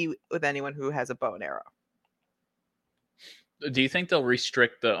be with anyone who has a bow and arrow. Do you think they'll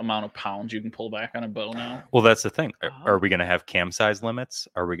restrict the amount of pounds you can pull back on a bow now? Well, that's the thing. Oh. Are we going to have cam size limits?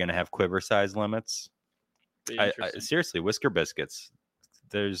 Are we going to have quiver size limits? Be I, interesting. seriously, Whisker Biscuits.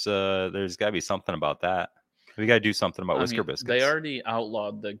 There's got to be something about that. We got to do something about I Whisker mean, Biscuits. They already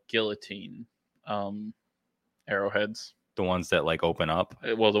outlawed the guillotine arrowheads. The ones that like open up.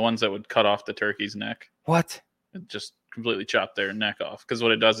 Well, the ones that would cut off the turkey's neck. What? It just completely chop their neck off. Because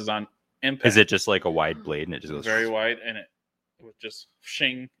what it does is on impact. Is it just like a wide blade and it just goes very wide, and it would just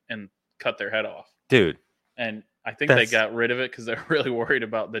shing and cut their head off. Dude, And I think they That's- got rid of it because they're really worried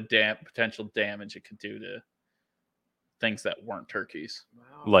about the potential damage it could do to things that weren't turkeys,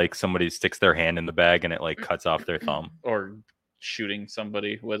 like somebody sticks their hand in the bag and it like cuts off their thumb. or shooting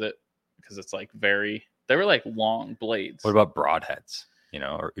somebody with it because it's like they were like long blades. What about broadheads?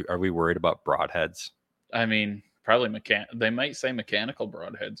 Are we worried about broadheads? I mean, probably they might say mechanical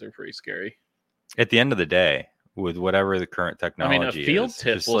broadheads are pretty scary. At the end of the day, with whatever the current I technology mean, a field is,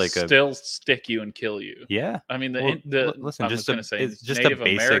 tip just will like still stick you and kill you. yeah. I mean, Well, listen, I'm just just going to say it's just a Native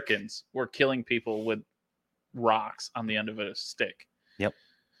basic- Americans were killing people with rocks on the end of a stick. Yep.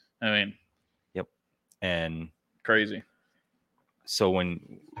 I mean, And crazy. so and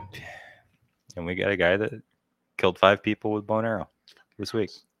we got a guy that killed 5 people with bow and arrow this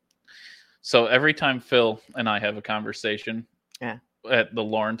week. So every time Phil and I have a conversation Yeah. at the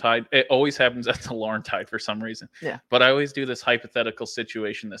Laurentide, it always happens at the Laurentide for some reason. Yeah. But I always do this hypothetical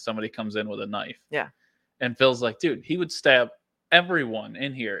situation that somebody comes in with a knife. Yeah. And Phil's like, dude, he would stab everyone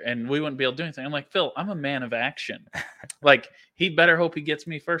in here and we wouldn't be able to do anything. I'm like, Phil, I'm a man of action. Like, he better hope he gets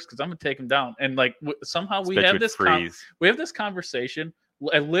me first because I'm going to take him down. And like, somehow we Bet have you'd this freeze. we have this conversation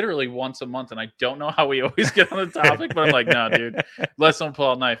literally once a month, and I don't know how we always get on the topic, but I'm like, no, dude, let someone pull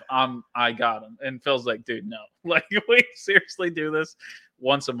out a knife. I got him. And Phil's like, dude, no, like we seriously do this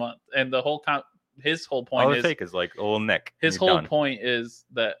once a month. And the whole his whole point All is it take is like a little nick. his You're whole done. point is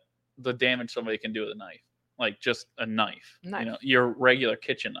that the damage somebody can do with a knife, like just a knife, Knife. you know, your regular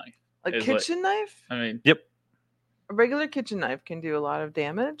kitchen knife. A It's like- kitchen knife? I mean, A regular kitchen knife can do a lot of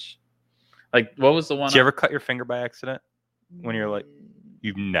damage. like what was the one? Did you ever cut your finger by accident? When you're like- Mm,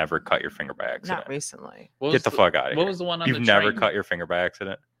 You've never cut your finger by accident. not recently. what Get was the fuck out of What here. was the one on You've the never train? cut your finger by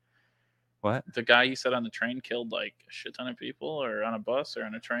accident. What? The guy you said on the train killed like a shit ton of people, or on a bus or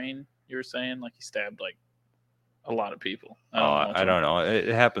on a train. You were saying like he stabbed like a lot of people. I don't know. It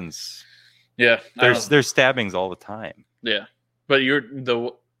happens. Yeah, There's stabbings all the time. yeah, but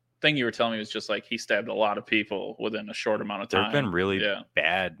the thing you were telling me was just like he stabbed a lot of people within a short amount of There time. have been really yeah.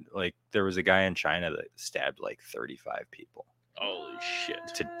 bad. Like there was a guy in China that stabbed like 35 people Holy shit.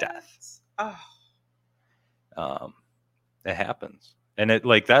 to death. Oh, It happens, and it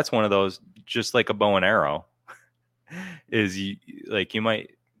like that's one of those. Just like a bow and arrow, is you'd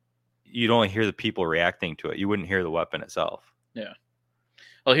only hear the people reacting to it. You wouldn't hear the weapon itself.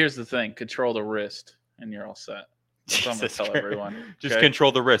 Well, here's the thing: control the wrist, and you're all set. That's what I'm gonna Jesus tell Christ. everyone. Just okay?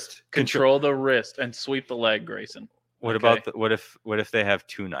 control the wrist. Control the wrist and sweep the leg, Grayson. What Okay. about what if they have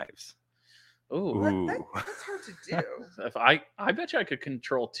two knives? Ooh. Ooh. that's hard to do. If I bet you I could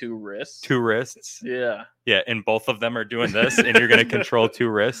control two wrists. Two wrists? Yeah. Yeah, and both of them are doing this, and you're gonna control two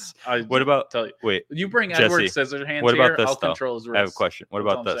wrists. What about- tell you? Wait, You bring Jesse, Edward Scissorhands what about here, this, I'll though? control his wrist. I have a question. What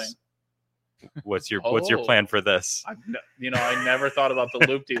That's about all I'm this? saying. What's your Oh. plan for this? I never thought about the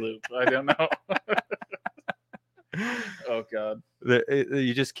loop-de-loop. I don't know. Oh God,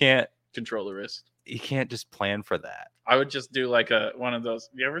 You just can't. control the wrist. You can't just plan for that. I would just do like one of those.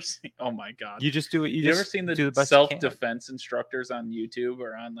 You ever seen? Oh my God. You just do it. You just ever seen do the best you can. self-defense instructors on YouTube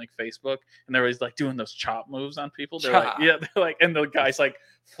or on like Facebook, and they're always like doing those chop moves on people? They're Chop. like, yeah, they're like, and the guys like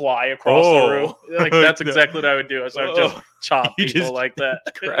fly across the room. Like that's No. exactly what I would do. I would just chop You people just like that,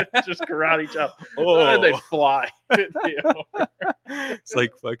 just karate chop. Oh. And they fly. It's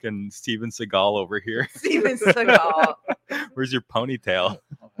like fucking Steven Seagal over here. Steven Seagal. Where's your ponytail?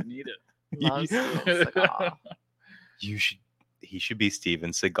 Oh, I need it. Loves Steven Seagal. He should be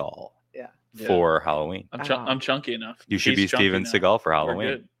Steven Seagal Yeah. Yeah. for Halloween. I'm chunky enough. You should be He's chunky Steven enough. Seagal for We're Halloween.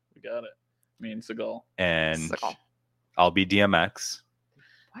 good. We got it. Me and Seagal. And Seagal. I'll be DMX.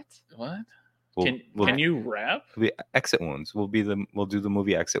 What? What? We'll, Can you rap? we'll be Exit Wounds. We'll do the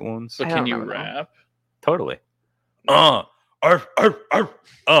movie Exit Wounds. So I can don't you remember that. rap? Totally.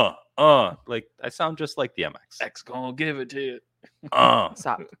 Like I sound just like DMX. X gonna give it to you.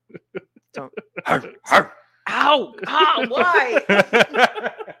 Stop. Don't. Arr. Ow! Ah, why?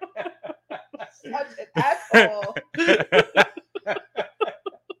 Such an asshole.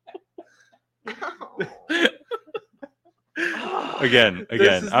 No. Again,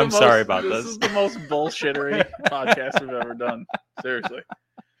 This is I'm the sorry most- about This this. is the most bullshittery podcast we've ever done. Seriously.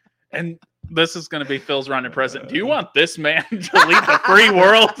 And this is going to be Phil's running present. Do you want this man to lead the free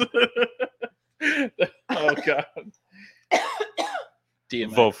world? Oh God.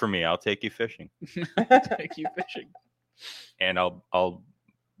 DMX. Vote for me. I'll take you fishing, Take you fishing. and I'll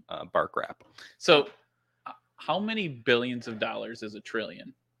bark rap. So, how many billions of dollars is a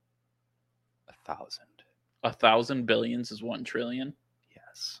trillion? 1,000. 1,000 billions is 1 trillion.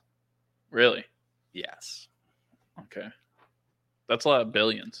 Yes. Really? Yes. Okay. That's a lot of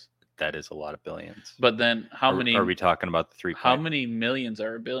billions. That is a lot of billions. But then, how many? Are we talking about the three? How many millions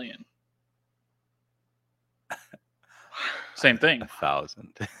are a billion? Same thing.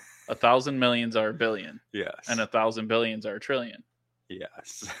 1,000. 1,000 millions are a billion, Yes. and 1,000 billions are a trillion.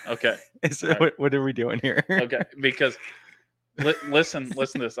 Yes. Okay. Is it, All right. what are we doing here? Okay. Because listen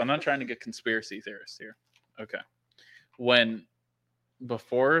to this. I'm not trying to get conspiracy theorists here. Okay.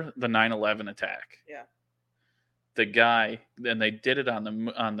 Before the 9/11 attack, Yeah. the guy, and they did it on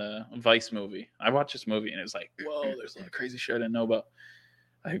the Vice movie. I watched this movie and it was like, whoa, there's a lot of crazy shit I didn't know about.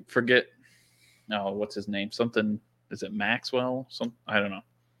 I forget. No, what's his name? Something. Is it Maxwell? I don't know.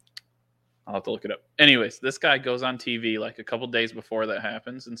 I'll have to look it up. Anyways, this guy goes on TV like a couple days before that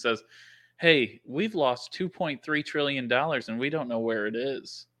happens and says, "Hey, we've lost $2.3 trillion and we don't know where it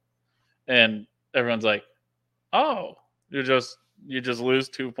is." And everyone's like, "Oh, you just lose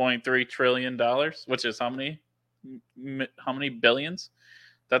 $2.3 trillion, which is how many billions?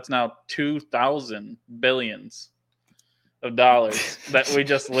 That's now 2,000 billions of dollars that we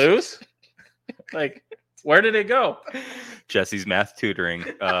just lose." Like, where did it go? Jesse's math tutoring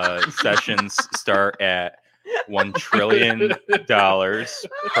sessions start at $1 trillion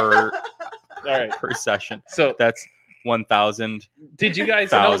per All right. per session. So That's 1,000 Did you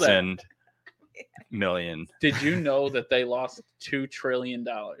guys know that? thousand million. Did you know that they lost $2 trillion?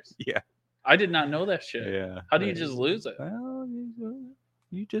 Yeah. I did not know that shit. Yeah. How do you just lose it? Well,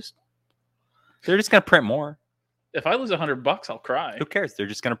 they're just gonna print more. If I lose $100, I'll cry. Who cares? They're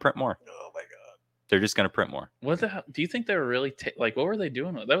just gonna print more. Oh my god. They're just gonna print more. What the hell? Do you think they were really like? What were they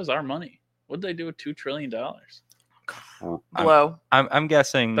doing with? That was our money. What did they do with $2 trillion? Blow. I'm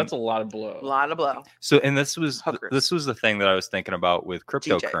guessing That's a lot of blow. A lot of blow. so. And this was Hookers. the thing that I was thinking about with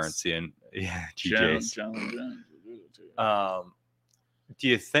cryptocurrency and GJs. Do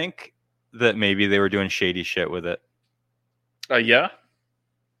you think that maybe they were doing shady shit with it? Yeah.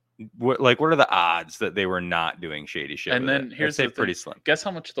 What are the odds that they were not doing shady shit? And with then it? here's I'd say the thing. pretty slim. Guess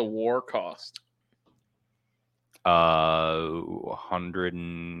how much the war cost? 100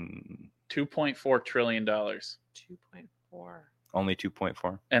 and $2.4 trillion. 2.4. only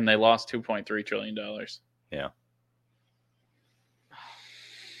 2.4. And they lost $2.3 trillion. Yeah.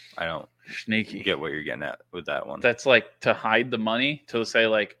 I don't Sneaky. get what you're getting at with that one. That's like to hide the money, to say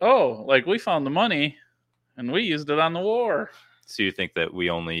like, oh, like we found the money and we used it on the war. So you think that we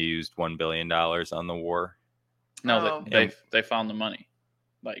only used $1 billion on the war? No, Oh. they found the money.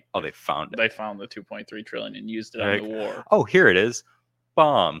 Like, Oh, they found it. they found the 2.3 trillion and used it on Like, the war. Oh, here it is.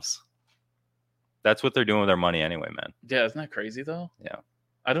 Bombs. That's what they're doing with their money anyway, man. Yeah, isn't that crazy though? Yeah.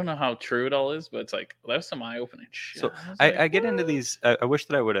 I don't know how true it all is, but it's like that was some eye-opening shit. So was I like, get into "What?" these. I wish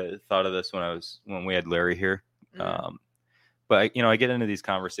that I would have thought of this when we had Larry here. Mm. But I get into these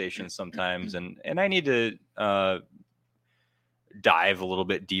conversations sometimes, and I need to dive a little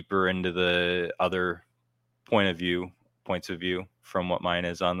bit deeper into the other points of view from what mine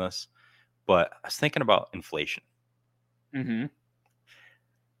is on this. But I was thinking about inflation. Mhm.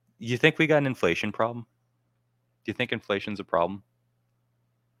 You think we got an inflation problem? Do you think inflation's a problem?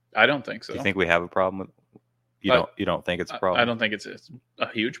 I don't think so. Do you think we have a problem with? You don't think it's a problem? I don't think it's a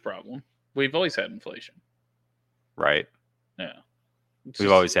huge problem. We've always had inflation. Right. Yeah. It's We've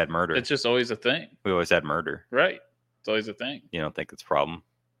just- always had murder. It's just always a thing. We always had murder. Right. It's always a thing. You don't think it's a problem?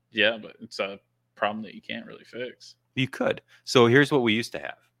 Yeah, but it's a problem that you can't really fix. You could. So here's what we used to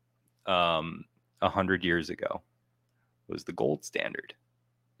have. 100 years ago was the gold standard.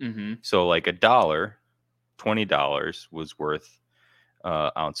 Mm-hmm. So like $1, $20 was worth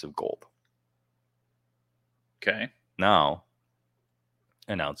an ounce of gold. Okay. Now,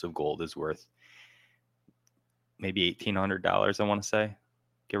 an ounce of gold is worth maybe $1,800, I want to say,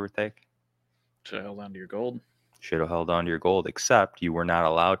 give or take. Should have held on to your gold. Should have held on to your gold, except you were not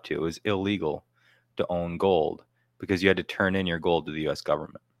allowed to. It was illegal to own gold because you had to turn in your gold to the U.S.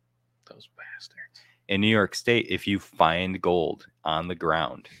 government. Those bastards. In New York State, if you find gold on the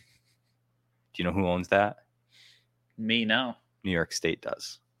ground, do you know who owns that? Me now. New York State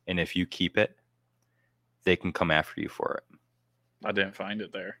does. And if you keep it, they can come after you for it. I didn't find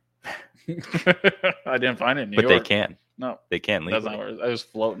it there. I didn't find it in New But York. they can. No, They can that's legally. not where I was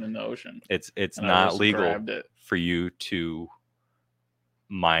floating in the ocean. It's and I not just legal grabbed it. for you to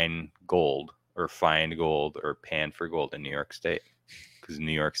mine gold or find gold or pan for gold in New York State because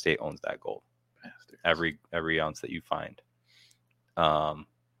New York State owns that gold. Bastards. Every ounce that you find.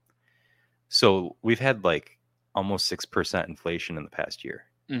 So we've had like almost 6% inflation in the past year.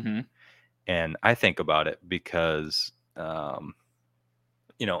 Mm-hmm. And I think about it because, for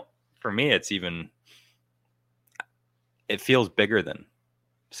me, it feels bigger than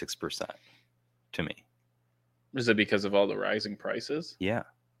 6% to me. Is it because of all the rising prices? Yeah.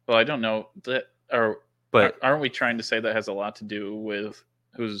 Well, I don't know that. But Aren't we trying to say that has a lot to do with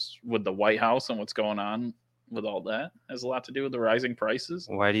who's with the White House and what's going on with all that? Has a lot to do with the rising prices?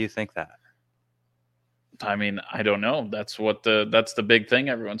 why do you think that? I mean, I don't know. That's the big thing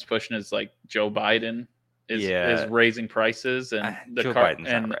everyone's pushing is like Joe Biden is raising prices and Joe Biden's not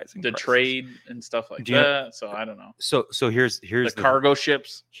and raising the prices. trade and stuff like Do you know- that. So I don't know. So here's The cargo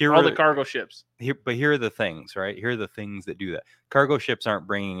ships, here all are the cargo ships. here are the things, right? Here are the things that do that. Cargo ships aren't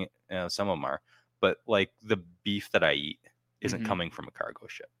bringing, some of them are, but like the beef that I eat isn't Mhm. coming from a cargo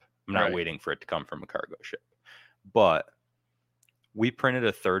ship. I'm not Right. waiting for it to come from a cargo ship. But we printed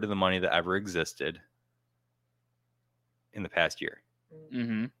a third of the money that ever existed in the past year,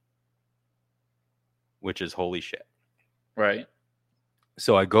 Mm-hmm. which is holy shit. Right.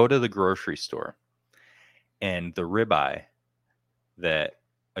 So I go to the grocery store and the ribeye that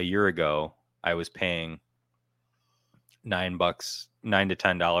a year ago I was paying $9 to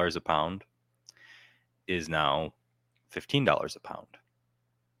 $10 a pound is now $15 a pound.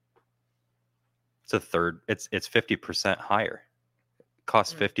 It's a third. It's 50% higher. It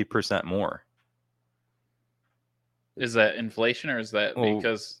costs 50% more. Is that inflation or is that Well-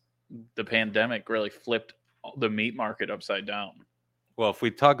 because the pandemic really flipped the meat market upside down. Well, if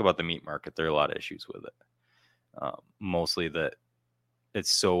we talk about the meat market, there are a lot of issues with it. Mostly that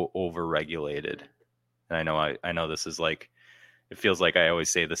it's so over-regulated. And I know this is like, it feels like I always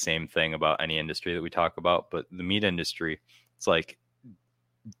say the same thing about any industry that we talk about, but the meat industry, it's like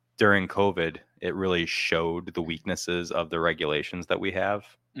during COVID, it really showed the weaknesses of the regulations that we have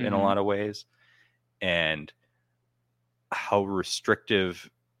in a lot of ways, and how restrictive,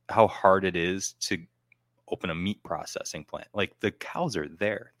 how hard it is to open a meat processing plant. Like, the cows are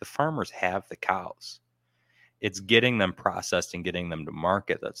there. The farmers have the cows. It's getting them processed and getting them to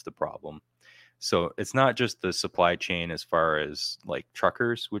market that's the problem. So it's not just the supply chain as far as like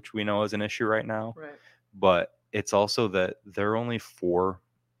truckers, which we know is an issue right now, Right. but it's also that there are only 4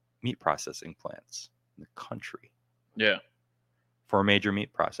 meat processing plants in the country. Yeah. 4 major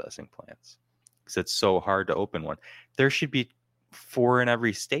meat processing plants. Because it's so hard to open one. There should be 4 in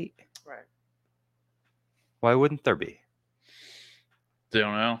every state. Right. Why wouldn't there be?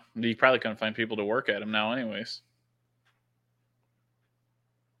 Don't know. You probably couldn't find people to work at them now, anyways.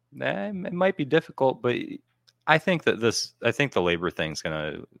 It might be difficult, but I think that the labor thing's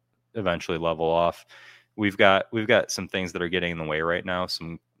going to eventually level off. We've got some things that are getting in the way right now,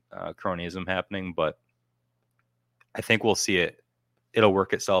 some cronyism happening, but I think we'll see it. It'll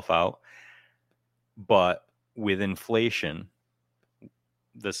work itself out. But with inflation,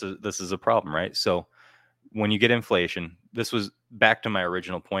 this is a problem, right? So when you get inflation, this was back to my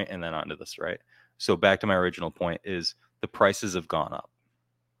original point and then onto this, right? So back to my original point is the prices have gone up.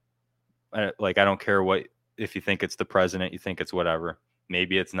 I don't care if you think it's the president, you think it's whatever.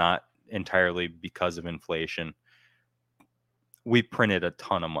 Maybe it's not entirely because of inflation. We printed a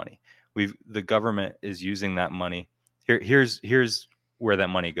ton of money. The government is using that money. Here's where that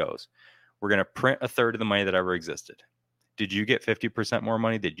money goes. We're going to print a third of the money that ever existed. Did you get 50% more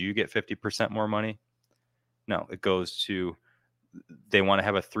money? Did you get 50% more money? No, it goes to, they want to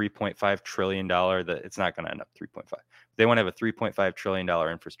have a $3.5 trillion that it's not going to end up 3.5. They want to have a $3.5 trillion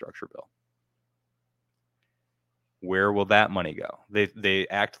infrastructure bill. Where will that money go? They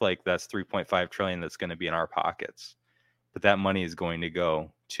act like that's 3.5 trillion that's going to be in our pockets, but that money is going to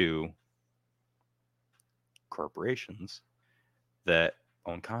go to corporations that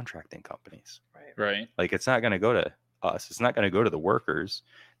own contracting companies. Right. Like, it's not going to go to us. It's not going to go to the workers.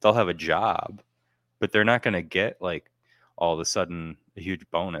 They'll have a job, but they're not going to get like all of a sudden a huge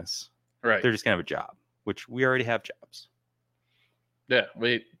bonus. Right. They're just going to have a job, which we already have jobs. Yeah.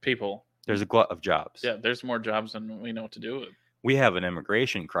 People. There's a glut of jobs. Yeah. There's more jobs than we know what to do with. We have an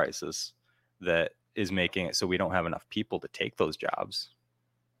immigration crisis that is making it so we don't have enough people to take those jobs.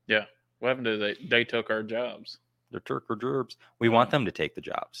 Yeah. What happened to they took our jobs? They're Turk or Gerbs. We want them to take the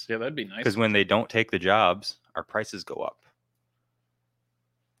jobs. Yeah, that'd be nice. Because when they don't take the jobs, our prices go up.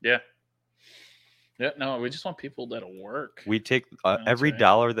 Yeah. Yeah, no, we just want people that'll work. We take every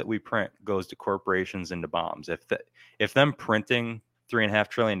dollar that we print goes to corporations and to bombs. If them printing $3.5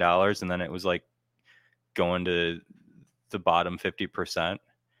 trillion and then it was like going to the bottom 50%,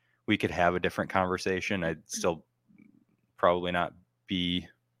 we could have a different conversation. I'd still probably not be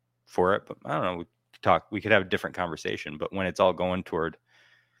for it, but I don't know. We could have a different conversation. But when it's all going toward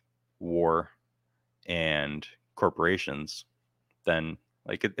war and corporations, then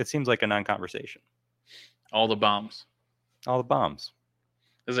like it seems like a non-conversation. All the bombs. All the bombs.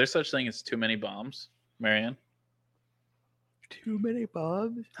 Is there such thing as too many bombs, Marianne? Too many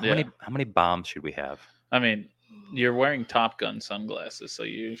bombs? How many bombs should we have? I mean, you're wearing Top Gun sunglasses, so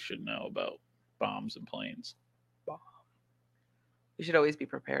you should know about bombs and planes. You should always be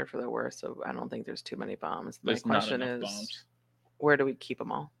prepared for the worst, so I don't think there's too many bombs. There's My question not enough is, bombs. where do we keep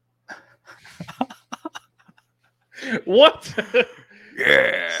them all? What?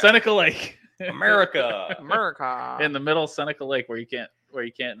 Yeah. Seneca Lake. America. America. In the middle of Seneca Lake where you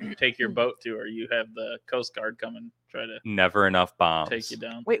can't take your boat to, or you have the Coast Guard come and try to Never enough bombs. take you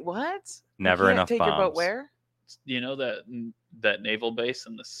down. Wait, what? Never You can't enough take bombs. your boat where? You know that naval base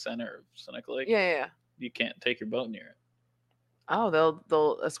in the center of Seneca Lake? Yeah. You can't take your boat near it. Oh,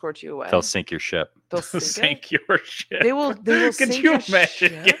 they'll escort you away. They'll sink your ship. They'll sink it? Sink your ship. They will Could sink you your imagine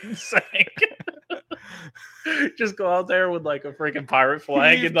ship? getting sank? Just go out there with like a freaking pirate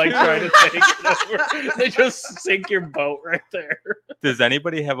flag and like try to take it over. They just sink your boat right there. Does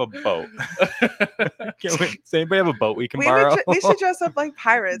anybody have a boat? Does anybody have a boat we can We borrow? should dress up like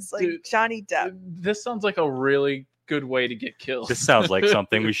pirates, like Dude, Johnny Depp. This sounds like a really good way to get killed. This sounds like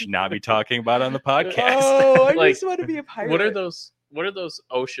something we should not be talking about on the podcast. Oh, I Like, just want to be a pirate. What are those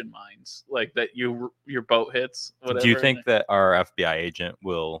ocean mines like that your boat hits? Whatever, Do you think that our FBI agent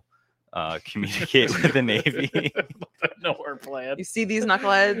will communicate with the Navy. Nowhere planned. You see these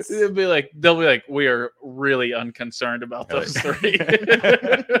knuckleheads? They'll be like, we are really unconcerned about those three.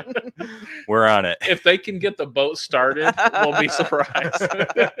 We're on it. If they can get the boat started, we'll be surprised.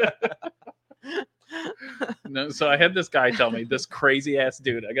 No, so I had this guy tell me, this crazy ass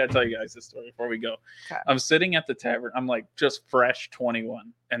dude. I gotta tell you guys this story before we go. Okay. I'm sitting at the tavern. I'm like just fresh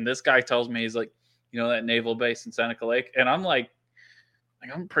 21, and this guy tells me, he's like, you know that naval base in Seneca Lake, and I'm like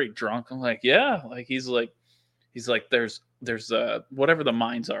I'm pretty drunk. I'm like, yeah. Like he's like there's whatever the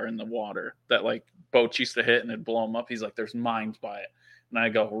mines are in the water that like boats used to hit and it'd blow them up. He's like, there's mines by it, and I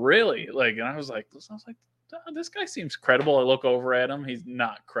go, really? Like, and I was like, this guy seems credible. I look over at him. He's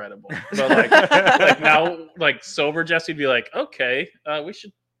not credible. But like now, like sober Jesse'd be like, okay, we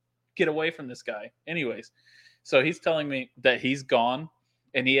should get away from this guy. Anyways, so he's telling me that he's gone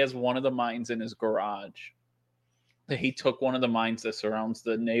and he has one of the mines in his garage. That he took one of the mines that surrounds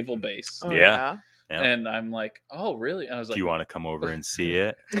the naval base. Oh, Yeah. Yeah. And I'm like, oh, really? And I was like, Do you want to come over and see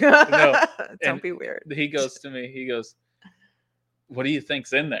it? No. Don't be weird. He goes to me, he goes, what do you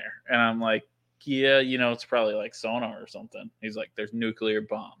think's in there? And I'm like, yeah, you know, it's probably like sonar or something. He's like, there's nuclear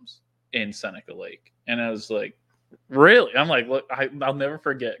bombs in Seneca Lake. And I was like, really? I'm like, look, I'll never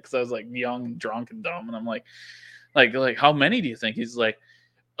forget, because I was like young, drunk, and dumb. And I'm like, how many do you think? He's like,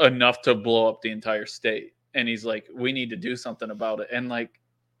 enough to blow up the entire state. And he's like, we need to do something about it. And like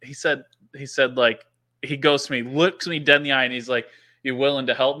he said like, he goes to me, looks me dead in the eye, and he's like, you willing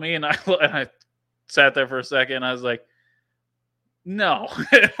to help me? And I sat there for a second, and I was like, no.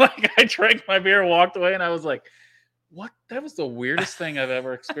 Like I drank my beer, walked away, and I was like, what? That was the weirdest thing I've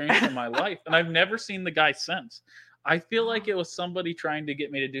ever experienced in my life. And I've never seen the guy since. I feel like it was somebody trying to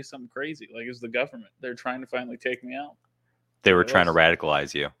get me to do something crazy. Like it was the government. They're trying to finally take me out. They were trying to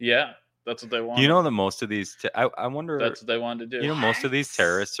radicalize you. Yeah, that's what they want. You know that most of these, I wonder. That's what they wanted to do. You know, most of these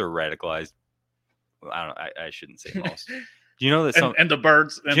terrorists are radicalized. I don't. I shouldn't say most. Do you know that some and the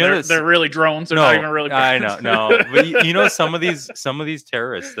birds? And you know they're really drones. They're not even really birds. I know, no. But you know, some of these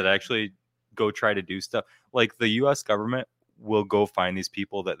terrorists that actually go try to do stuff, like the U.S. government will go find these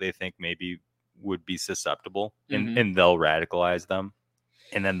people that they think maybe would be susceptible, and they'll radicalize them,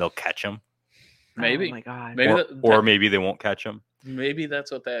 and then they'll catch them. Maybe. Oh my God. Maybe or maybe they won't catch them. Maybe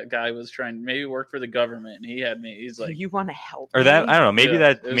that's what that guy was trying. Maybe work for the government, and he had me. He's like, you want to help or that me? I don't know. Maybe Yeah,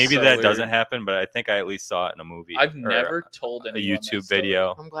 that it was so weird. doesn't happen, but I think I at least saw it in a movie. I've or never told a anyone YouTube that story.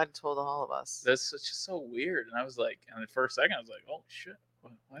 video. I'm glad you told all of us. That's just so weird. And I was like, and the first second, I was like, oh shit,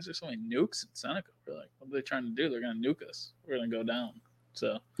 why is there so many nukes in Seneca? We're like, what are they trying to do? They're going to nuke us. We're going to go down.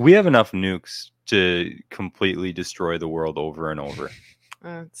 So We have enough nukes to completely destroy the world over and over.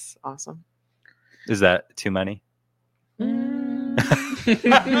 That's awesome. Is that too many?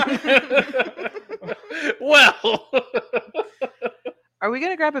 Well, Are we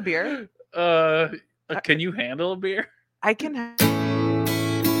gonna grab a beer? can you handle a beer? I can.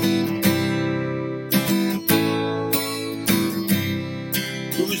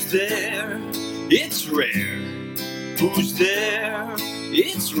 Who's there? It's rare. Who's there?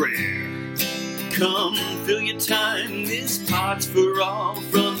 It's rare. Come fill your time. This pot's for all.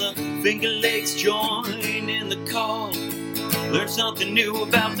 From the Finger Lakes, join in the call. Learn something new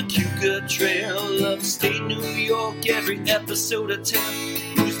about the Keuka Trail. Upstate New York, every episode I tell.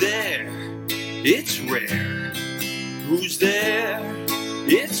 Who's there? It's rare. Who's there?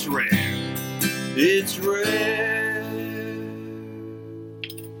 It's rare. It's rare.